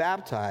audience to be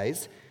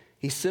baptized,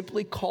 he's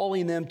simply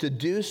calling them to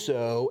do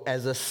so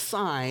as a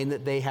sign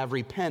that they have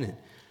repented.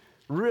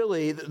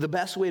 Really, the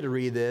best way to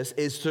read this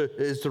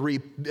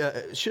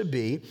should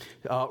be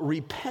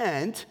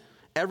repent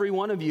every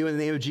one of you, in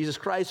the name of Jesus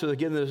Christ, for the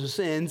forgiveness of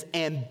sins,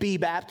 and be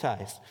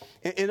baptized.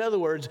 In other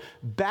words,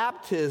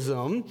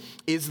 baptism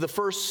is the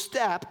first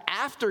step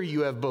after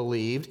you have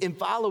believed in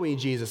following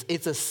Jesus.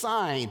 It's a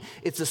sign,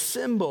 it's a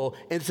symbol,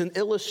 it's an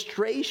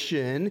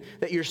illustration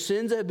that your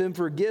sins have been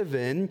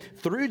forgiven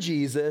through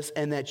Jesus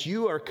and that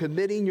you are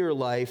committing your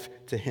life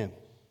to him.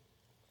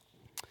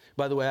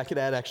 By the way, I could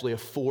add actually a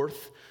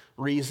fourth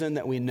reason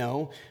that we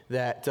know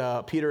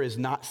that Peter is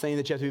not saying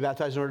that you have to be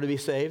baptized in order to be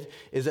saved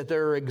is that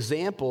there are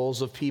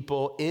examples of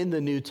people in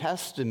the New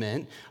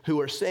Testament who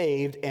are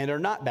saved and are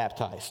not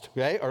baptized,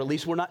 right? Or at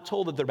least we're not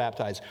told that they're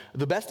baptized.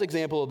 The best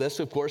example of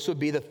this, of course, would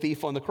be the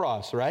thief on the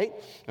cross, right?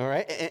 All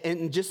right,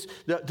 and just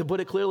to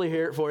put it clearly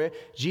here for you,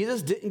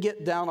 Jesus didn't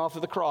get down off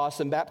of the cross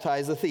and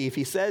baptize the thief.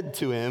 He said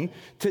to him,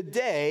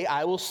 "Today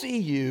I will see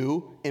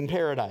you in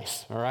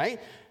paradise," all right?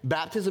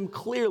 Baptism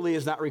clearly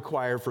is not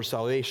required for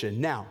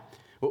salvation. Now,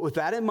 but with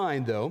that in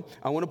mind, though,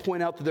 I want to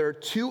point out that there are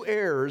two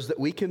errors that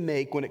we can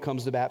make when it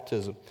comes to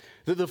baptism.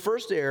 The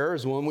first error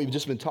is one we've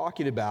just been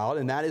talking about,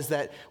 and that is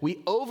that we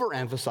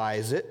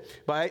overemphasize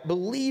it by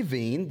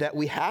believing that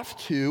we have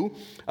to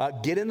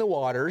get in the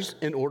waters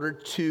in order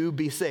to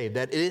be saved,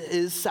 that it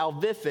is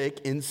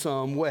salvific in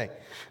some way.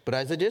 But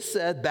as I just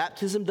said,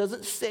 baptism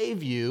doesn't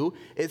save you.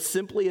 It's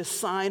simply a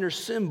sign or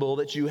symbol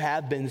that you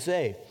have been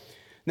saved.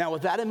 Now,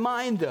 with that in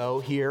mind, though,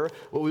 here,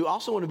 what we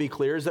also want to be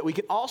clear is that we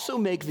can also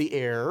make the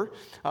error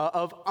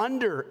of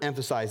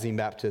underemphasizing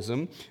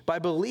baptism by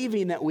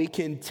believing that we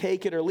can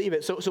take it or leave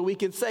it. So we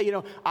can say,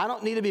 I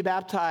don't need to be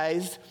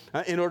baptized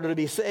in order to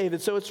be saved,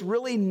 and so it's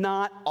really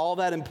not all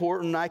that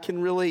important. I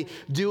can really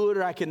do it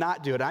or I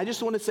cannot do it. I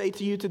just want to say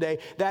to you today,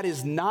 that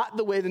is not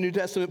the way the New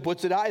Testament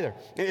puts it either.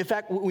 In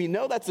fact, we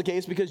know that's the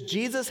case because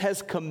Jesus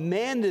has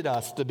commanded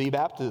us to be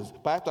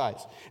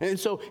baptized. And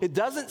so it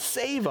doesn't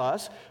save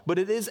us, but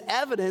it is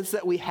evidence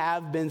that we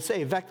have been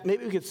saved. In fact,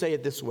 maybe we could say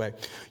it this way.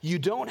 You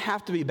don't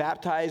have to be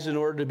baptized in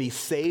order to be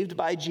saved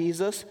by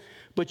Jesus,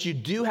 but you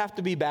do have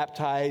to be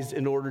baptized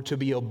in order to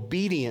be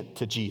obedient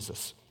to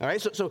Jesus. All right,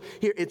 so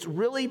here it's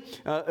really,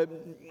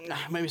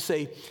 maybe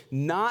say,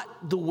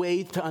 not the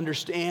way to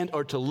understand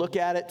or to look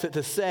at it,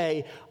 to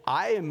say,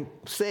 I am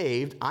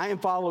saved, I am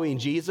following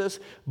Jesus,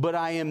 but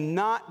I am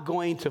not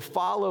going to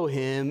follow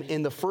him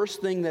in the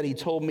first thing that he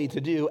told me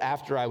to do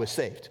after I was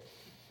saved.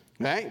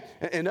 Right?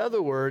 In other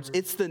words,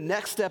 it's the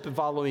next step in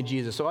following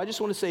Jesus. So I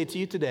just want to say to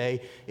you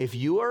today, if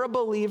you are a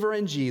believer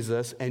in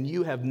Jesus and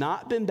you have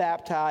not been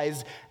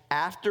baptized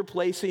after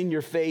placing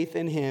your faith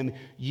in him,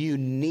 you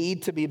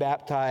need to be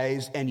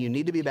baptized, and you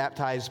need to be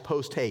baptized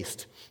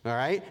post-haste. All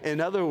right?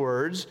 In other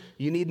words,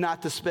 you need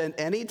not to spend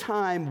any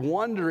time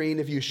wondering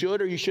if you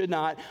should or you should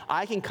not.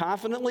 I can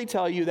confidently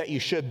tell you that you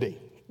should be.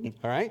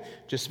 All right?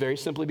 Just very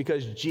simply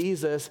because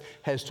Jesus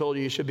has told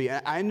you should be.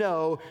 I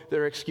know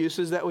there are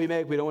excuses that we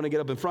make. We don't want to get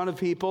up in front of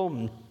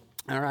people.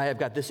 All right, I've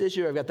got this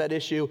issue, I've got that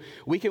issue.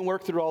 We can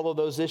work through all of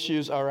those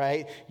issues, all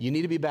right? You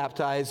need to be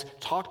baptized.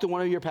 Talk to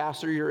one of your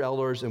pastors, your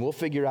elders, and we'll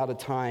figure out a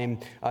time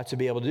to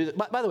be able to do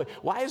that. By the way,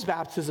 why is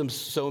baptism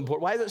so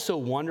important? Why is it so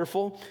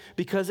wonderful?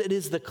 Because it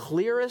is the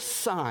clearest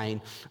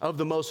sign of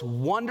the most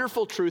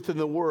wonderful truth in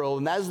the world,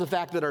 and that is the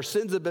fact that our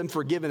sins have been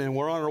forgiven and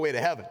we're on our way to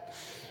heaven.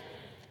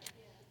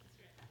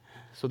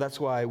 So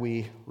that's why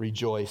we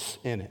rejoice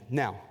in it.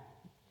 Now,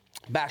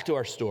 back to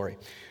our story.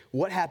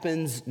 What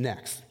happens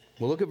next?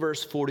 Well, look at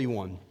verse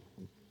 41.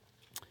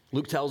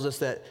 Luke tells us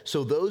that,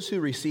 so those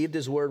who received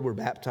his word were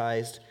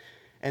baptized,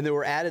 and there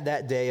were added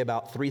that day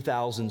about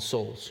 3,000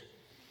 souls.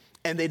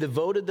 And they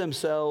devoted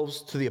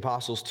themselves to the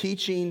apostles'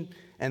 teaching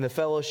and the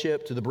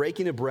fellowship, to the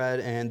breaking of bread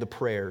and the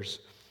prayers.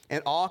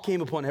 And awe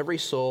came upon every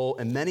soul,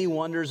 and many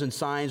wonders and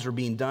signs were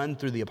being done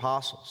through the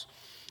apostles.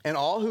 And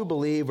all who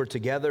believed were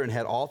together and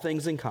had all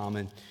things in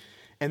common.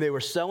 And they were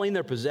selling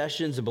their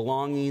possessions and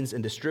belongings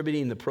and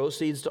distributing the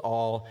proceeds to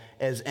all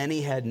as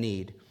any had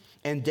need.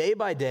 And day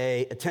by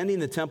day, attending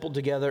the temple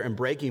together and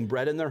breaking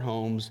bread in their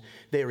homes,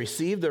 they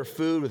received their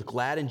food with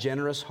glad and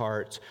generous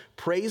hearts,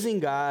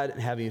 praising God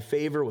and having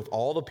favor with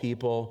all the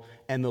people.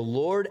 And the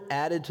Lord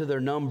added to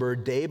their number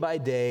day by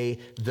day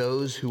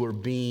those who were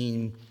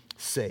being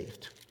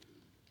saved.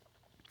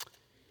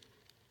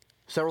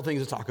 Several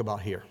things to talk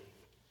about here.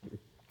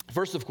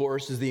 First, of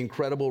course, is the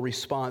incredible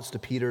response to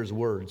Peter's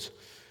words.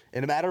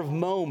 In a matter of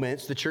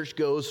moments, the church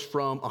goes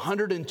from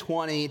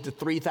 120 to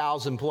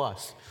 3,000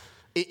 plus.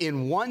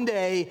 In one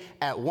day,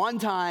 at one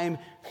time,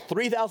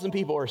 3,000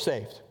 people are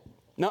saved.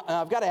 Now,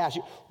 I've got to ask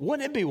you,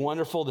 wouldn't it be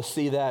wonderful to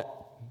see that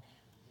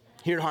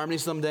here at Harmony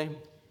someday?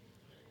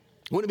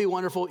 Wouldn't it be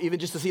wonderful even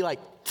just to see like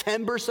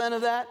 10%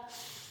 of that?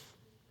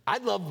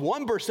 I'd love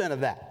 1%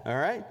 of that, all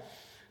right?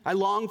 I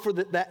long for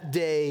that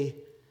day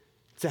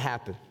to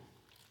happen.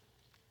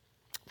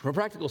 From a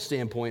practical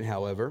standpoint,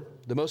 however,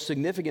 the most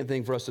significant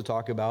thing for us to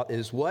talk about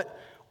is what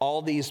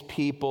all these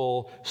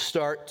people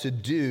start to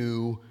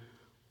do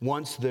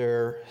once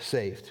they're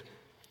saved.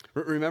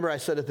 Remember I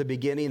said at the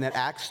beginning that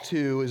Acts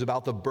 2 is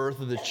about the birth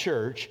of the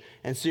church.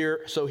 And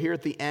so here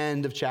at the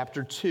end of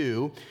chapter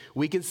 2,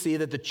 we can see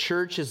that the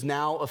church has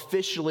now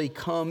officially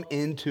come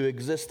into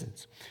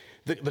existence.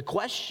 The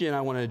question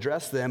I want to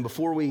address then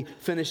before we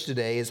finish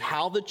today is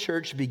how the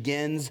church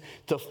begins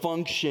to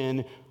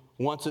function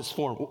once it's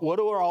formed. What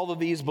do all of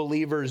these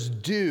believers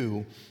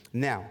do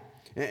now?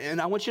 And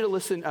I want you to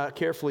listen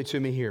carefully to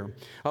me here.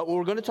 What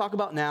we're going to talk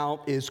about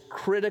now is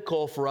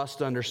critical for us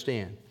to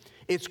understand.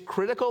 It's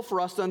critical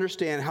for us to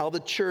understand how the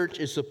church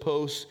is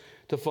supposed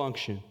to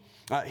function.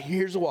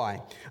 Here's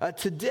why.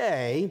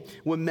 Today,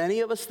 when many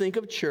of us think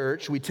of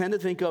church, we tend to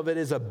think of it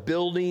as a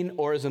building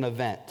or as an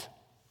event.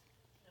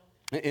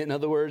 In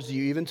other words,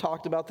 you even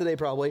talked about today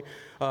probably,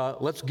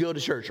 let's go to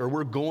church, or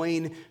we're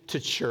going to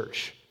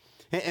church.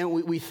 And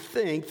we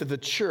think that the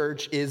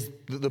church is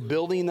the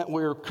building that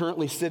we're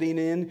currently sitting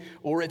in,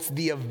 or it's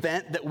the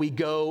event that we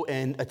go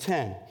and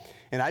attend.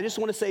 And I just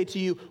want to say to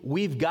you,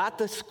 we've got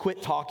to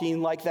quit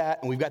talking like that,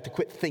 and we've got to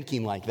quit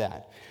thinking like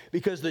that.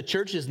 Because the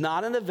church is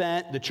not an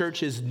event, the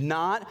church is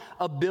not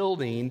a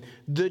building.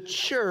 The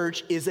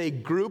church is a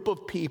group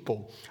of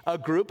people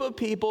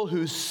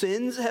whose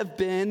sins have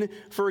been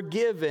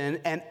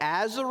forgiven, and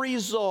as a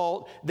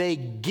result, they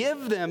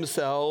give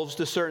themselves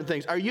to certain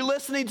things. Are you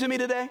listening to me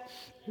today?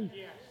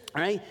 Yes.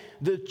 All right?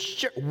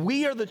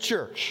 We are the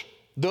church.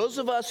 Those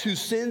of us whose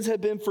sins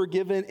have been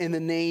forgiven in the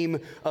name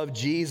of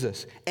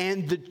Jesus.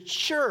 And the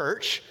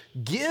church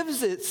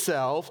gives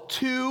itself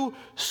to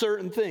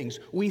certain things.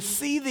 We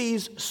see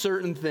these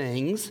certain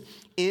things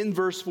in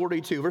verse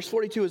 42. Verse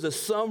 42 is a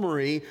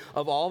summary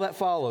of all that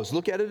follows.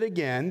 Look at it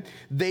again.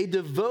 They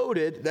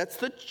devoted, that's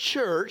the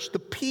church, the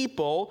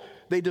people,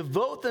 they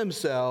devote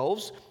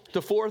themselves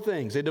to four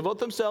things. They devote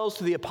themselves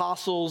to the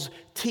apostles'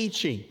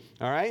 teaching.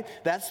 All right?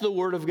 That's the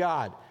word of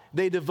God.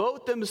 They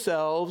devote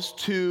themselves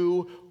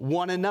to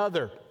one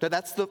another.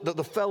 That's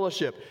the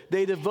fellowship.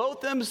 They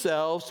devote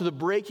themselves to the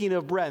breaking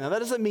of bread. Now, that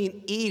doesn't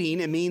mean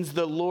eating. It means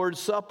the Lord's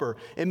Supper.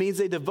 It means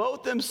they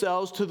devote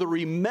themselves to the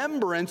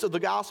remembrance of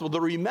the gospel,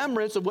 the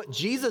remembrance of what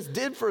Jesus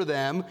did for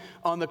them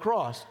on the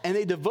cross. And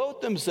they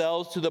devote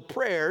themselves to the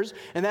prayers,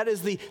 and that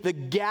is the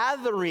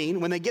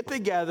gathering, when they get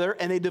together,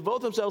 and they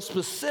devote themselves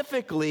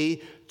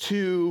specifically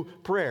to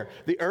prayer.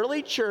 The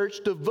early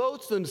church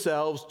devotes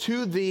themselves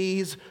to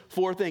these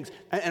four things.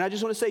 And I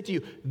just want to say to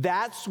you,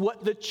 that's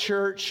what the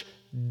church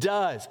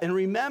does. And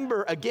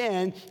remember,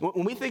 again,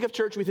 when we think of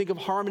church, we think of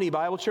Harmony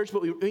Bible Church,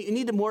 but we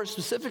need to more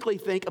specifically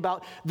think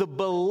about the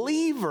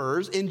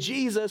believers in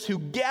Jesus who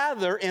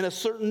gather in a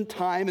certain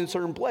time and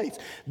certain place.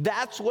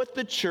 That's what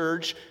the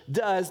church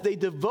does. They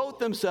devote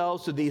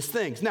themselves to these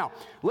things. Now,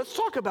 let's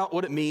talk about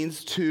what it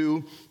means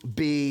to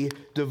be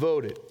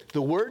devoted.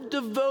 The word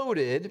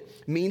devoted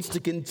means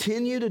to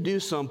continue to do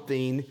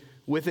something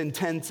with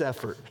intense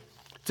effort.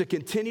 To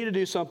continue to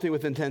do something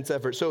with intense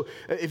effort. So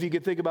if you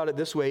could think about it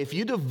this way, if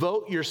you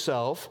devote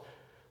yourself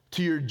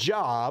to your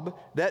job,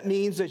 that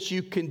means that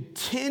you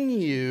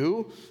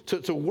continue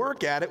to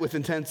work at it with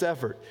intense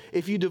effort.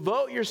 If you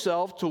devote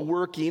yourself to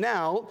working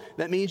out,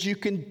 that means you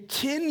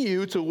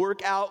continue to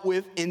work out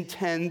with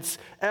intense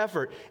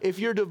effort. If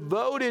you're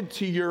devoted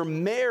to your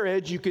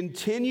marriage, you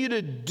continue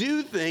to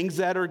do things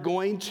that are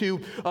going to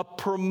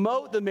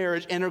promote the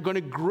marriage and are going to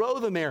grow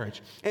the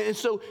marriage. And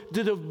so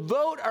to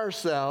devote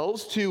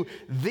ourselves to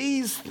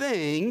these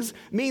things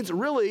means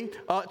really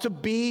to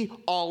be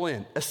all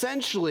in.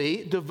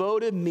 Essentially,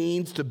 devoted means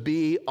to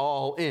be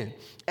all in.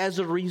 As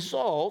a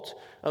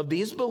result of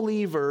these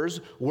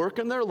believers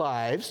working their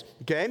lives,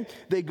 okay,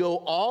 they go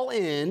all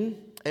in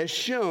as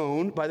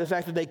shown by the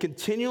fact that they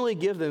continually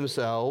give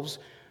themselves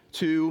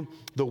to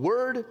the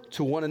word,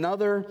 to one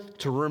another,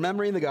 to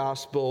remembering the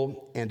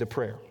gospel, and to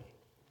prayer.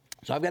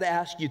 So I've got to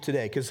ask you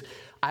today, because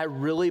I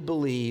really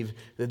believe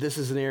that this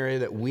is an area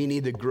that we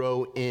need to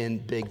grow in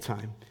big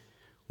time.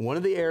 One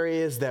of the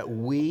areas that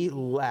we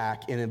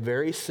lack in a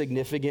very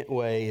significant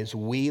way is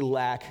we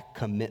lack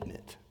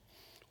commitment.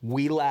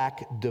 We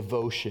lack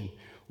devotion.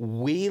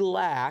 We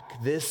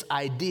lack this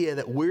idea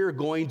that we're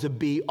going to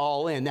be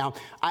all in. Now,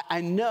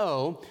 I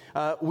know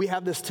we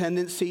have this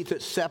tendency to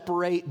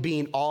separate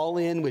being all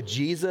in with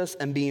Jesus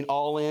and being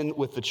all in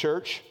with the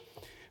church.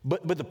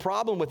 But the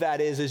problem with that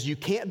is you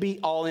can't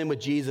be all in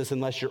with Jesus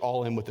unless you're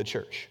all in with the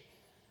church.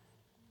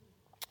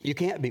 You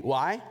can't be.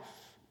 Why?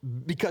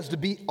 Because to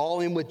be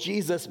all in with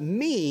Jesus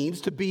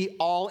means to be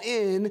all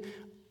in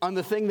on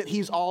the thing that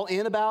he's all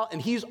in about, and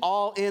he's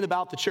all in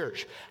about the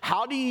church.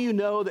 How do you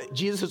know that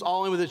Jesus is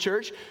all in with the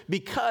church?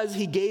 Because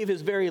he gave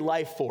his very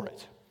life for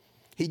it.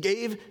 He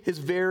gave his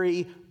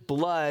very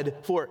blood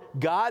for it.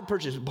 God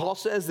purchased, Paul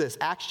says this,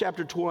 Acts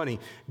chapter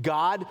 20,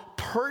 God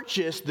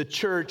purchased the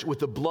church with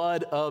the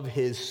blood of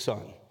his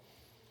son.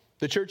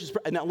 The church is,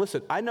 now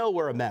listen, I know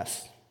we're a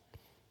mess.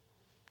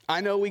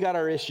 I know we got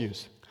our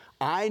issues.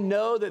 I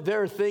know that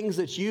there are things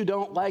that you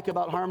don't like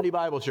about Harmony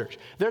Bible Church.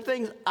 There are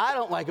things I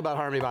don't like about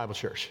Harmony Bible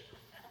Church,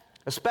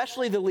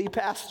 especially the lead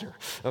pastor,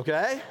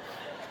 okay?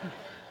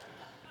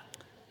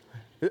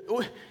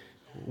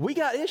 We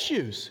got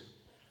issues,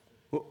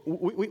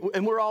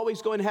 and we're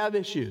always going to have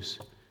issues.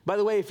 By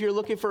the way, if you're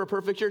looking for a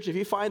perfect church, if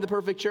you find the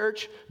perfect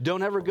church,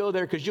 don't ever go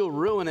there because you'll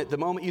ruin it the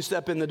moment you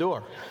step in the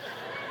door.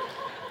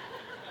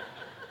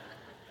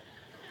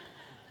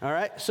 All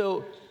right,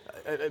 so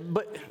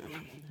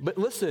but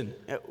listen,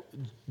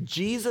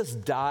 Jesus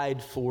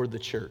died for the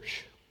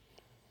church.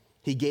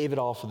 He gave it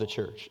all for the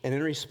church. And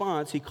in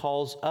response, he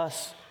calls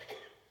us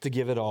to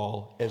give it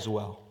all as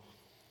well.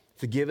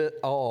 To give it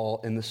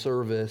all in the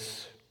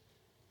service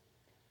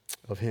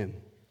of him.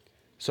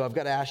 So I've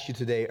got to ask you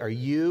today, are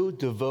you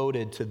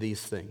devoted to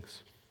these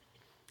things?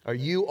 Are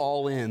you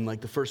all in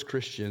like the first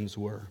Christians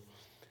were?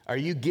 Are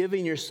you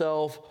giving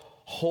yourself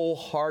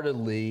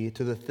wholeheartedly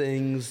to the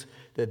things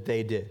that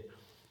they did?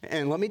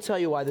 And let me tell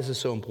you why this is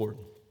so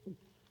important.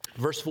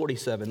 Verse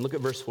 47, look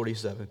at verse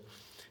 47.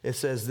 It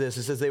says this,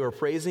 it says they were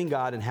praising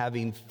God and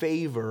having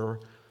favor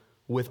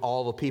with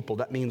all the people.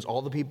 That means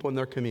all the people in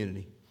their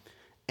community.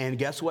 And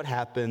guess what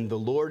happened? The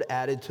Lord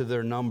added to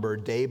their number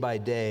day by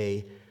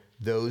day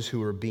those who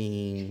were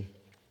being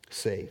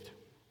saved.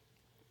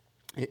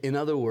 In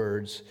other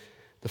words,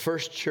 the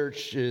first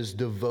church's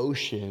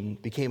devotion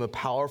became a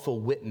powerful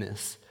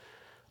witness,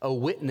 a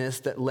witness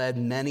that led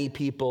many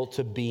people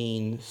to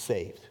being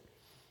saved.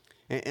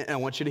 And I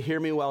want you to hear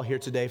me well here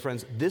today,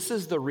 friends. This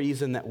is the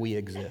reason that we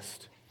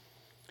exist.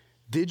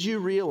 Did you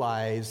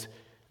realize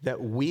that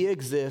we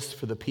exist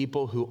for the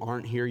people who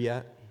aren't here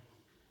yet?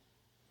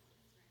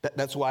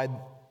 That's why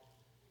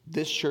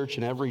this church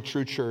and every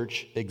true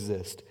church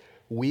exist.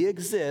 We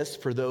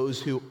exist for those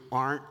who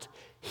aren't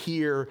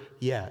here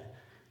yet.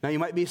 Now you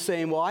might be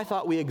saying, well, I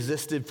thought we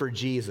existed for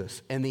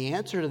Jesus. And the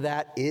answer to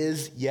that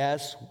is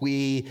yes,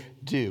 we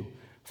do.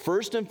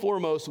 First and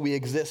foremost, we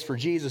exist for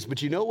Jesus.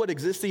 But you know what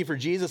existing for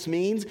Jesus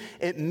means?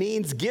 It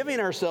means giving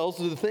ourselves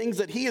to the things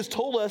that he has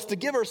told us to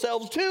give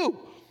ourselves to.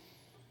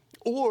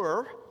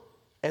 Or,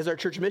 as our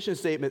church mission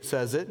statement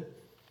says it,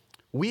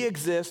 we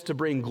exist to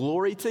bring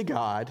glory to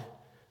God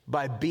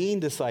by being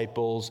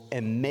disciples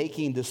and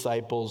making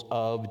disciples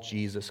of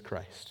Jesus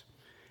Christ.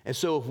 And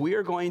so if we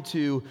are going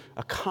to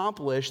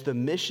accomplish the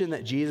mission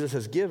that Jesus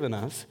has given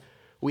us,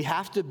 we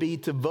have to be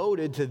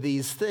devoted to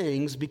these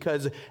things,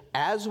 because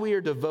as we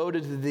are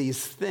devoted to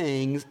these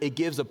things, it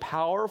gives a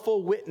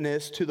powerful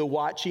witness to the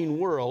watching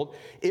world.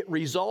 It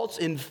results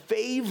in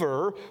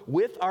favor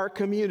with our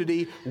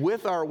community,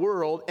 with our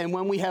world. And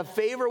when we have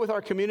favor with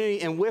our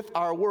community and with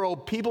our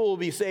world, people will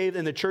be saved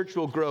and the church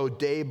will grow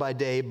day by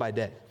day by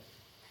day.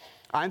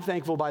 I'm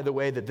thankful, by the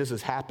way, that this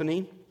is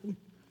happening.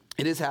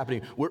 It is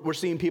happening. We're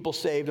seeing people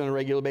saved on a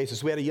regular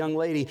basis. We had a young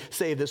lady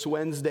saved this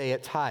Wednesday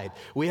at Tide.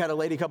 We had a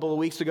lady a couple of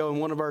weeks ago in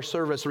one of our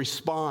service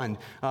respond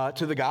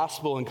to the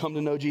gospel and come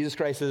to know Jesus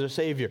Christ as their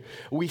Savior.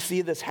 We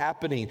see this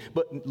happening.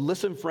 But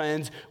listen,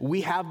 friends,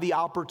 we have the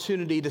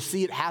opportunity to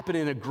see it happen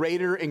in a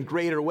greater and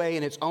greater way,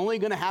 and it's only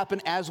going to happen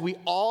as we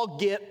all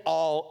get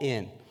all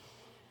in.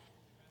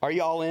 Are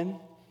you all in?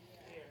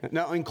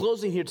 Now, in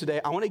closing here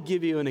today, I want to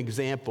give you an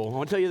example. I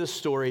want to tell you the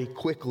story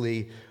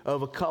quickly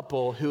of a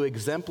couple who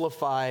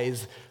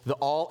exemplifies the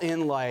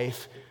all-in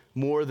life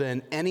more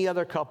than any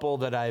other couple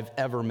that I've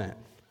ever met.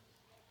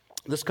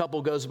 This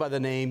couple goes by the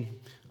name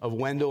of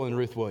Wendell and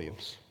Ruth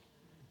Williams.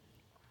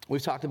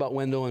 We've talked about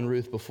Wendell and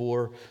Ruth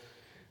before,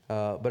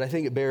 but I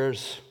think it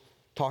bears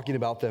talking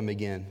about them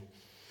again.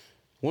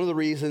 One of the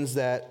reasons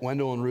that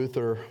Wendell and Ruth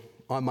are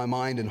on my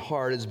mind and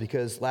heart is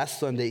because last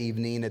Sunday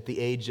evening at the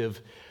age of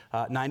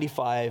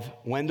 95,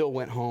 Wendell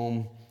went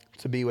home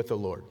to be with the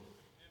Lord.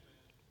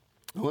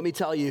 Now, let me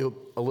tell you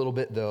a little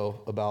bit, though,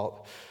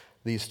 about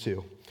these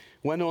two.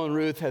 Wendell and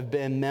Ruth have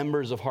been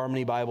members of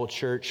Harmony Bible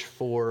Church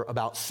for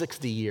about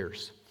 60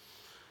 years.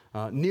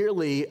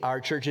 Nearly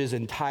our church's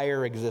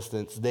entire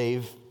existence,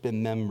 they've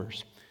been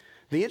members.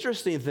 The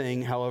interesting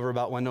thing, however,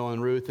 about Wendell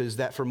and Ruth is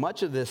that for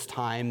much of this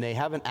time, they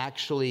haven't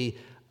actually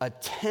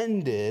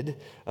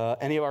attended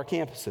any of our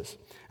campuses.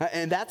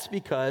 And that's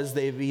because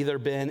they've either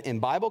been in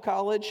Bible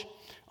college,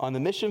 on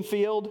the mission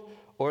field,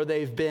 or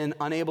they've been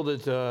unable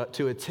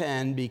to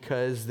attend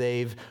because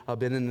they've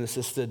been in an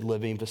assisted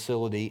living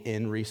facility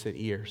in recent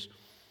years.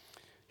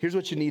 Here's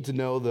what you need to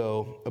know,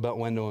 though, about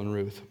Wendell and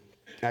Ruth.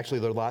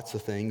 Actually, there are lots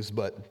of things,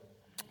 but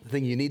the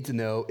thing you need to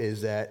know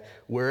is that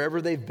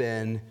wherever they've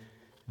been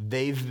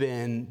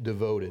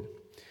devoted.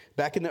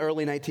 Back in the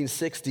early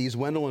 1960s,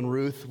 Wendell and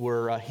Ruth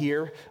were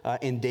here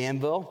in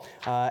Danville,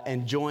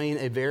 enjoying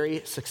a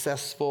very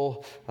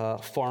successful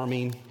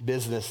farming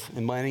business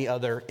and many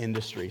other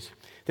industries.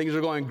 Things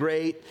were going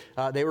great.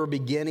 They were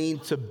beginning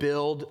to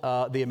build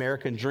the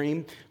American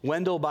dream.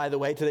 Wendell, by the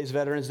way, today's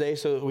Veterans Day,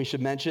 so we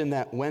should mention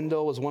that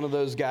Wendell was one of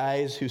those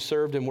guys who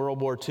served in World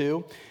War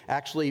II,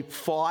 actually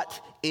fought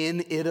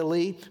in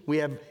Italy.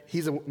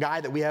 He's a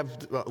guy that we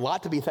have a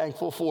lot to be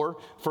thankful for,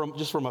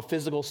 from a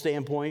physical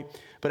standpoint.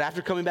 But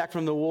after coming back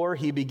from the war,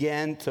 he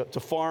began to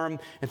farm,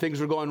 and things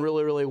were going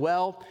really, really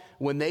well.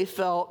 When they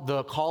felt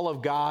the call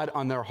of God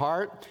on their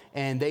heart,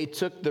 and they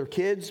took their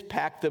kids,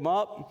 packed them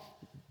up,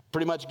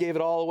 pretty much gave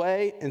it all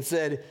away, and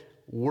said,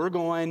 we're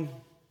going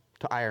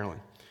to Ireland.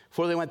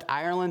 Before they went to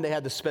Ireland, they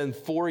had to spend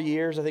 4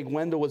 years. I think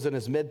Wendell was in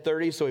his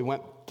mid-30s, so he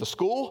went to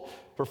school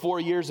for 4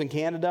 years in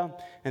Canada,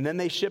 and then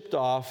they shipped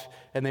off,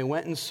 and they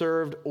went and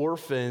served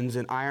orphans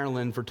in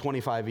Ireland for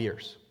 25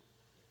 years.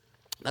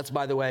 That's,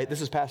 by the way,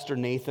 this is Pastor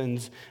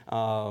Nathan's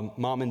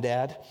mom and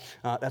dad.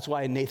 That's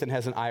why Nathan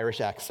has an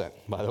Irish accent,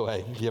 by the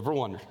way, if you ever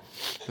wondered.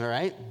 All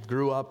right?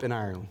 Grew up in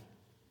Ireland.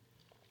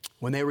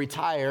 When they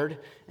retired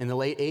in the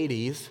late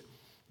 80s,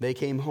 they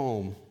came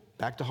home,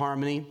 back to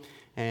Harmony.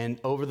 And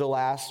over the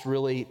last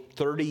really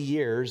 30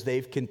 years,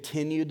 they've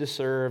continued to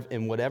serve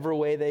in whatever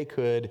way they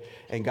could.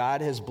 And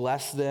God has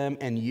blessed them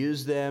and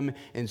used them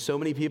in so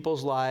many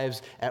people's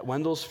lives. At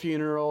Wendell's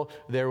funeral,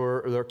 there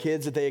were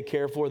kids that they had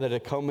cared for that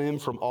had come in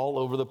from all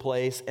over the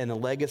place. And the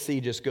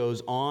legacy just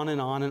goes on and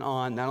on and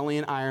on, not only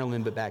in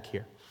Ireland, but back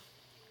here.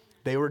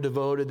 They were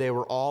devoted. They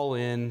were all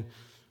in.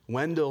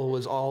 Wendell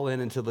was all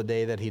in until the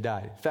day that he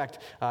died. In fact,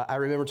 I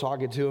remember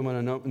talking to him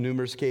on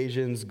numerous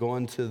occasions,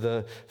 going to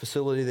the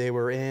facility they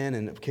were in,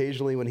 and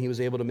occasionally when he was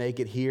able to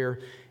make it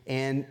here.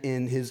 And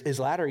in his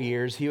latter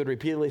years, he would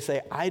repeatedly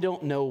say, I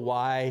don't know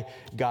why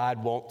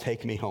God won't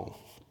take me home.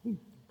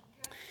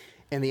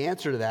 And the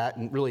answer to that,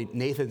 and really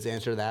Nathan's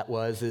answer to that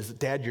is,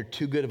 Dad, you're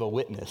too good of a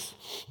witness.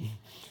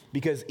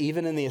 Because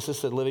even in the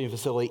assisted living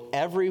facility,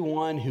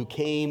 everyone who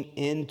came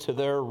into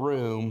their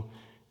room,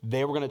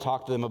 they were going to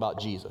talk to them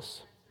about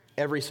Jesus.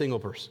 Every single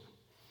person.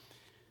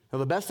 Now,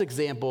 the best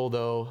example,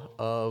 though,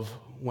 of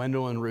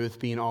Wendell and Ruth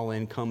being all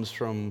in comes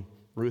from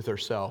Ruth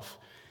herself,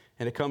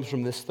 and it comes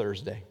from this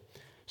Thursday.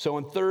 So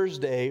on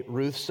Thursday,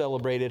 Ruth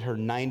celebrated her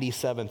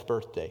 97th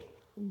birthday.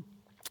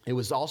 It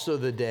was also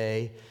the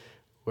day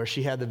where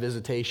she had the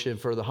visitation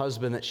for the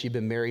husband that she'd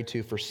been married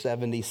to for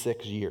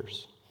 76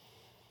 years.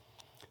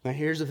 Now,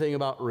 here's the thing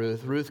about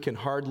Ruth. Ruth can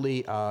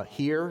hardly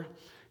hear,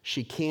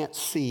 she can't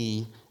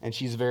see, and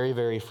she's very,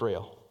 very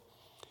frail.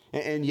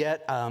 And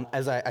yet,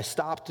 as I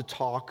stopped to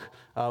talk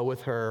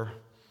with her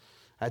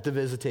at the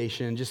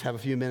visitation, just have a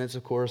few minutes,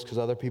 of course, because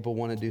other people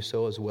want to do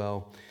so as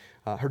well,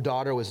 her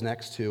daughter was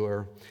next to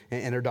her,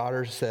 and her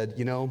daughter said,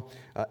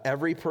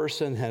 every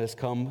person that has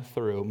come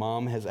through,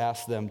 Mom has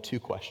asked them two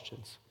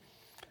questions.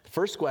 The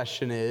first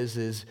question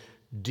is,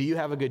 do you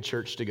have a good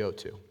church to go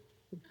to?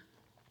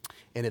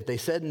 And if they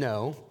said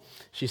no,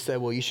 she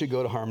said, well, you should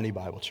go to Harmony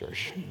Bible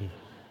Church.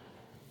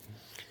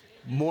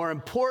 More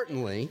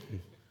importantly,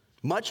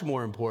 much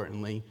more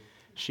importantly,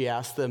 she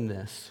asked them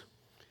this: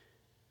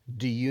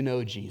 do you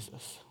know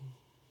Jesus?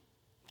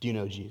 Do you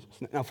know Jesus?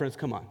 Now, friends,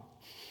 come on,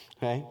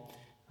 okay?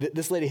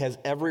 This lady has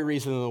every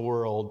reason in the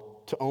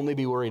world to only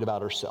be worried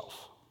about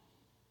herself,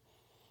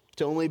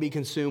 to only be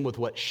consumed with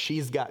what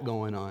she's got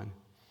going on.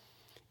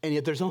 And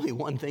yet there's only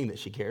one thing that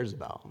she cares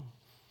about.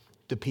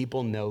 Do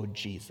people know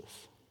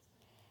Jesus?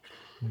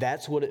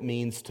 That's what it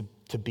means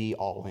to be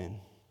all in.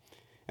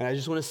 And I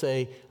just want to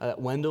say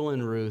that Wendell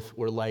and Ruth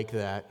were like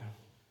that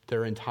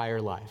their entire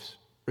lives.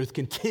 Ruth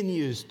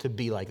continues to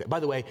be like that.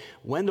 By the way,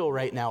 Wendell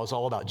right now is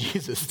all about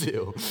Jesus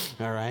too,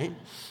 all right?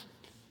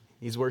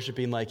 He's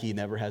worshiping like he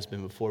never has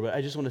been before. But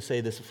I just want to say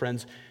this,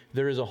 friends,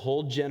 there is a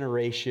whole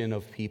generation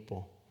of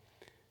people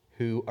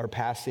who are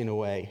passing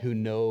away, who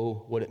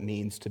know what it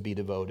means to be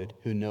devoted,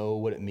 who know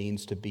what it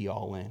means to be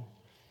all in.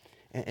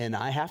 And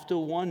I have to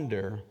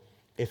wonder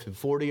if in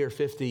 40 or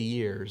 50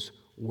 years,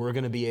 we're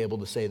going to be able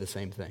to say the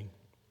same thing.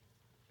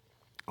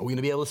 Are we going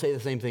to be able to say the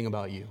same thing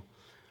about you?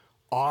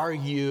 Are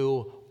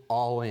you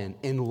all in?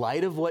 In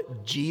light of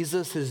what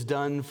Jesus has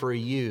done for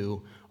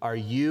you, are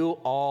you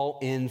all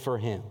in for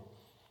him?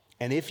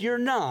 And if you're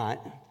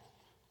not,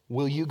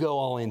 will you go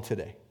all in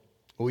today?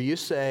 Will you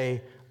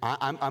say,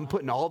 I'm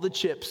putting all the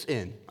chips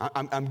in.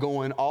 I'm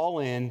going all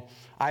in.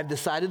 I've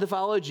decided to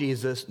follow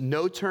Jesus.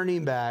 No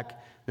turning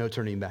back, no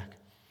turning back.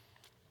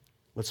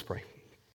 Let's pray.